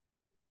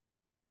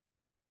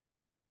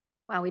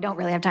 Well, we don't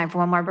really have time for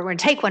one more, but we're going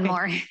to take one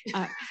more.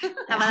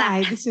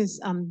 Hi, this is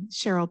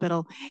Cheryl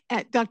Biddle.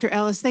 Dr.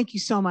 Ellis, thank you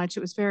so much. It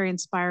was very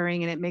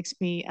inspiring, and it makes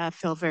me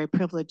feel very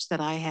privileged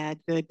that I had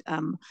good,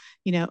 OB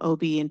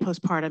and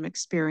postpartum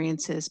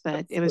experiences, but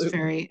Absolutely. It was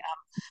very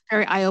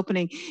very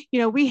eye-opening.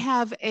 We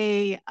have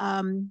a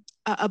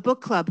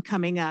book club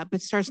coming up.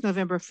 It starts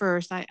November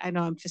 1st. I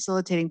know I'm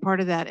facilitating part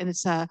of that, and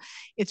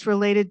it's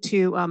related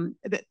to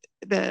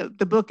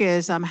the book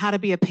is How to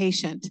Be a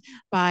Patient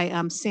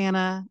by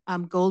Sana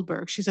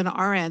Goldberg. She's an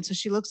RN, so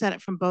she looks at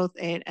it from both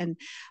a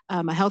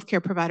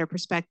healthcare provider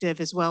perspective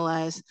as well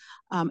as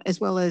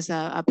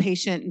a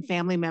patient and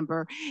family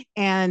member.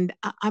 And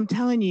I'm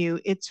telling you,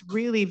 it's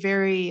really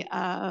very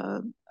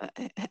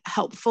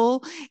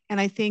helpful. And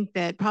I think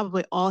that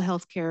probably all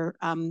healthcare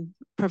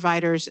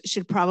providers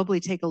should probably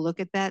take a look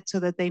at that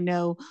so that they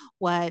know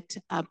what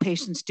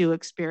patients do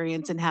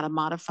experience and how to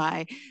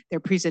modify their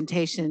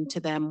presentation to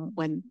them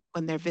when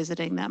they're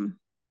visiting them.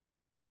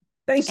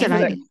 Thank you.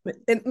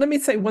 And let me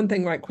say one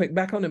thing right quick,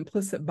 back on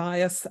implicit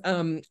bias.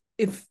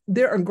 If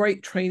there are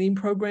great training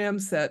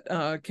programs that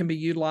can be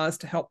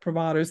utilized to help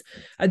providers.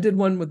 I did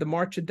one with the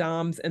March of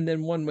Dimes and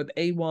then one with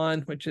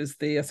AWON, which is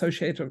the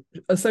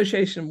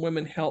Association of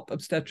Women Health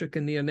Obstetric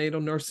and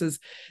Neonatal Nurses.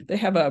 They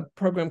have a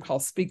program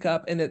called Speak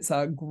Up, and it's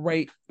a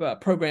great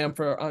program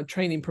for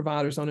training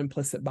providers on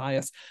implicit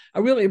bias. I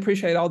really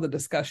appreciate all the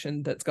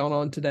discussion that's gone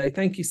on today.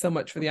 Thank you so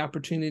much for the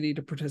opportunity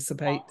to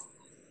participate.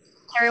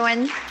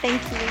 Everyone,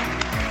 thank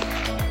you.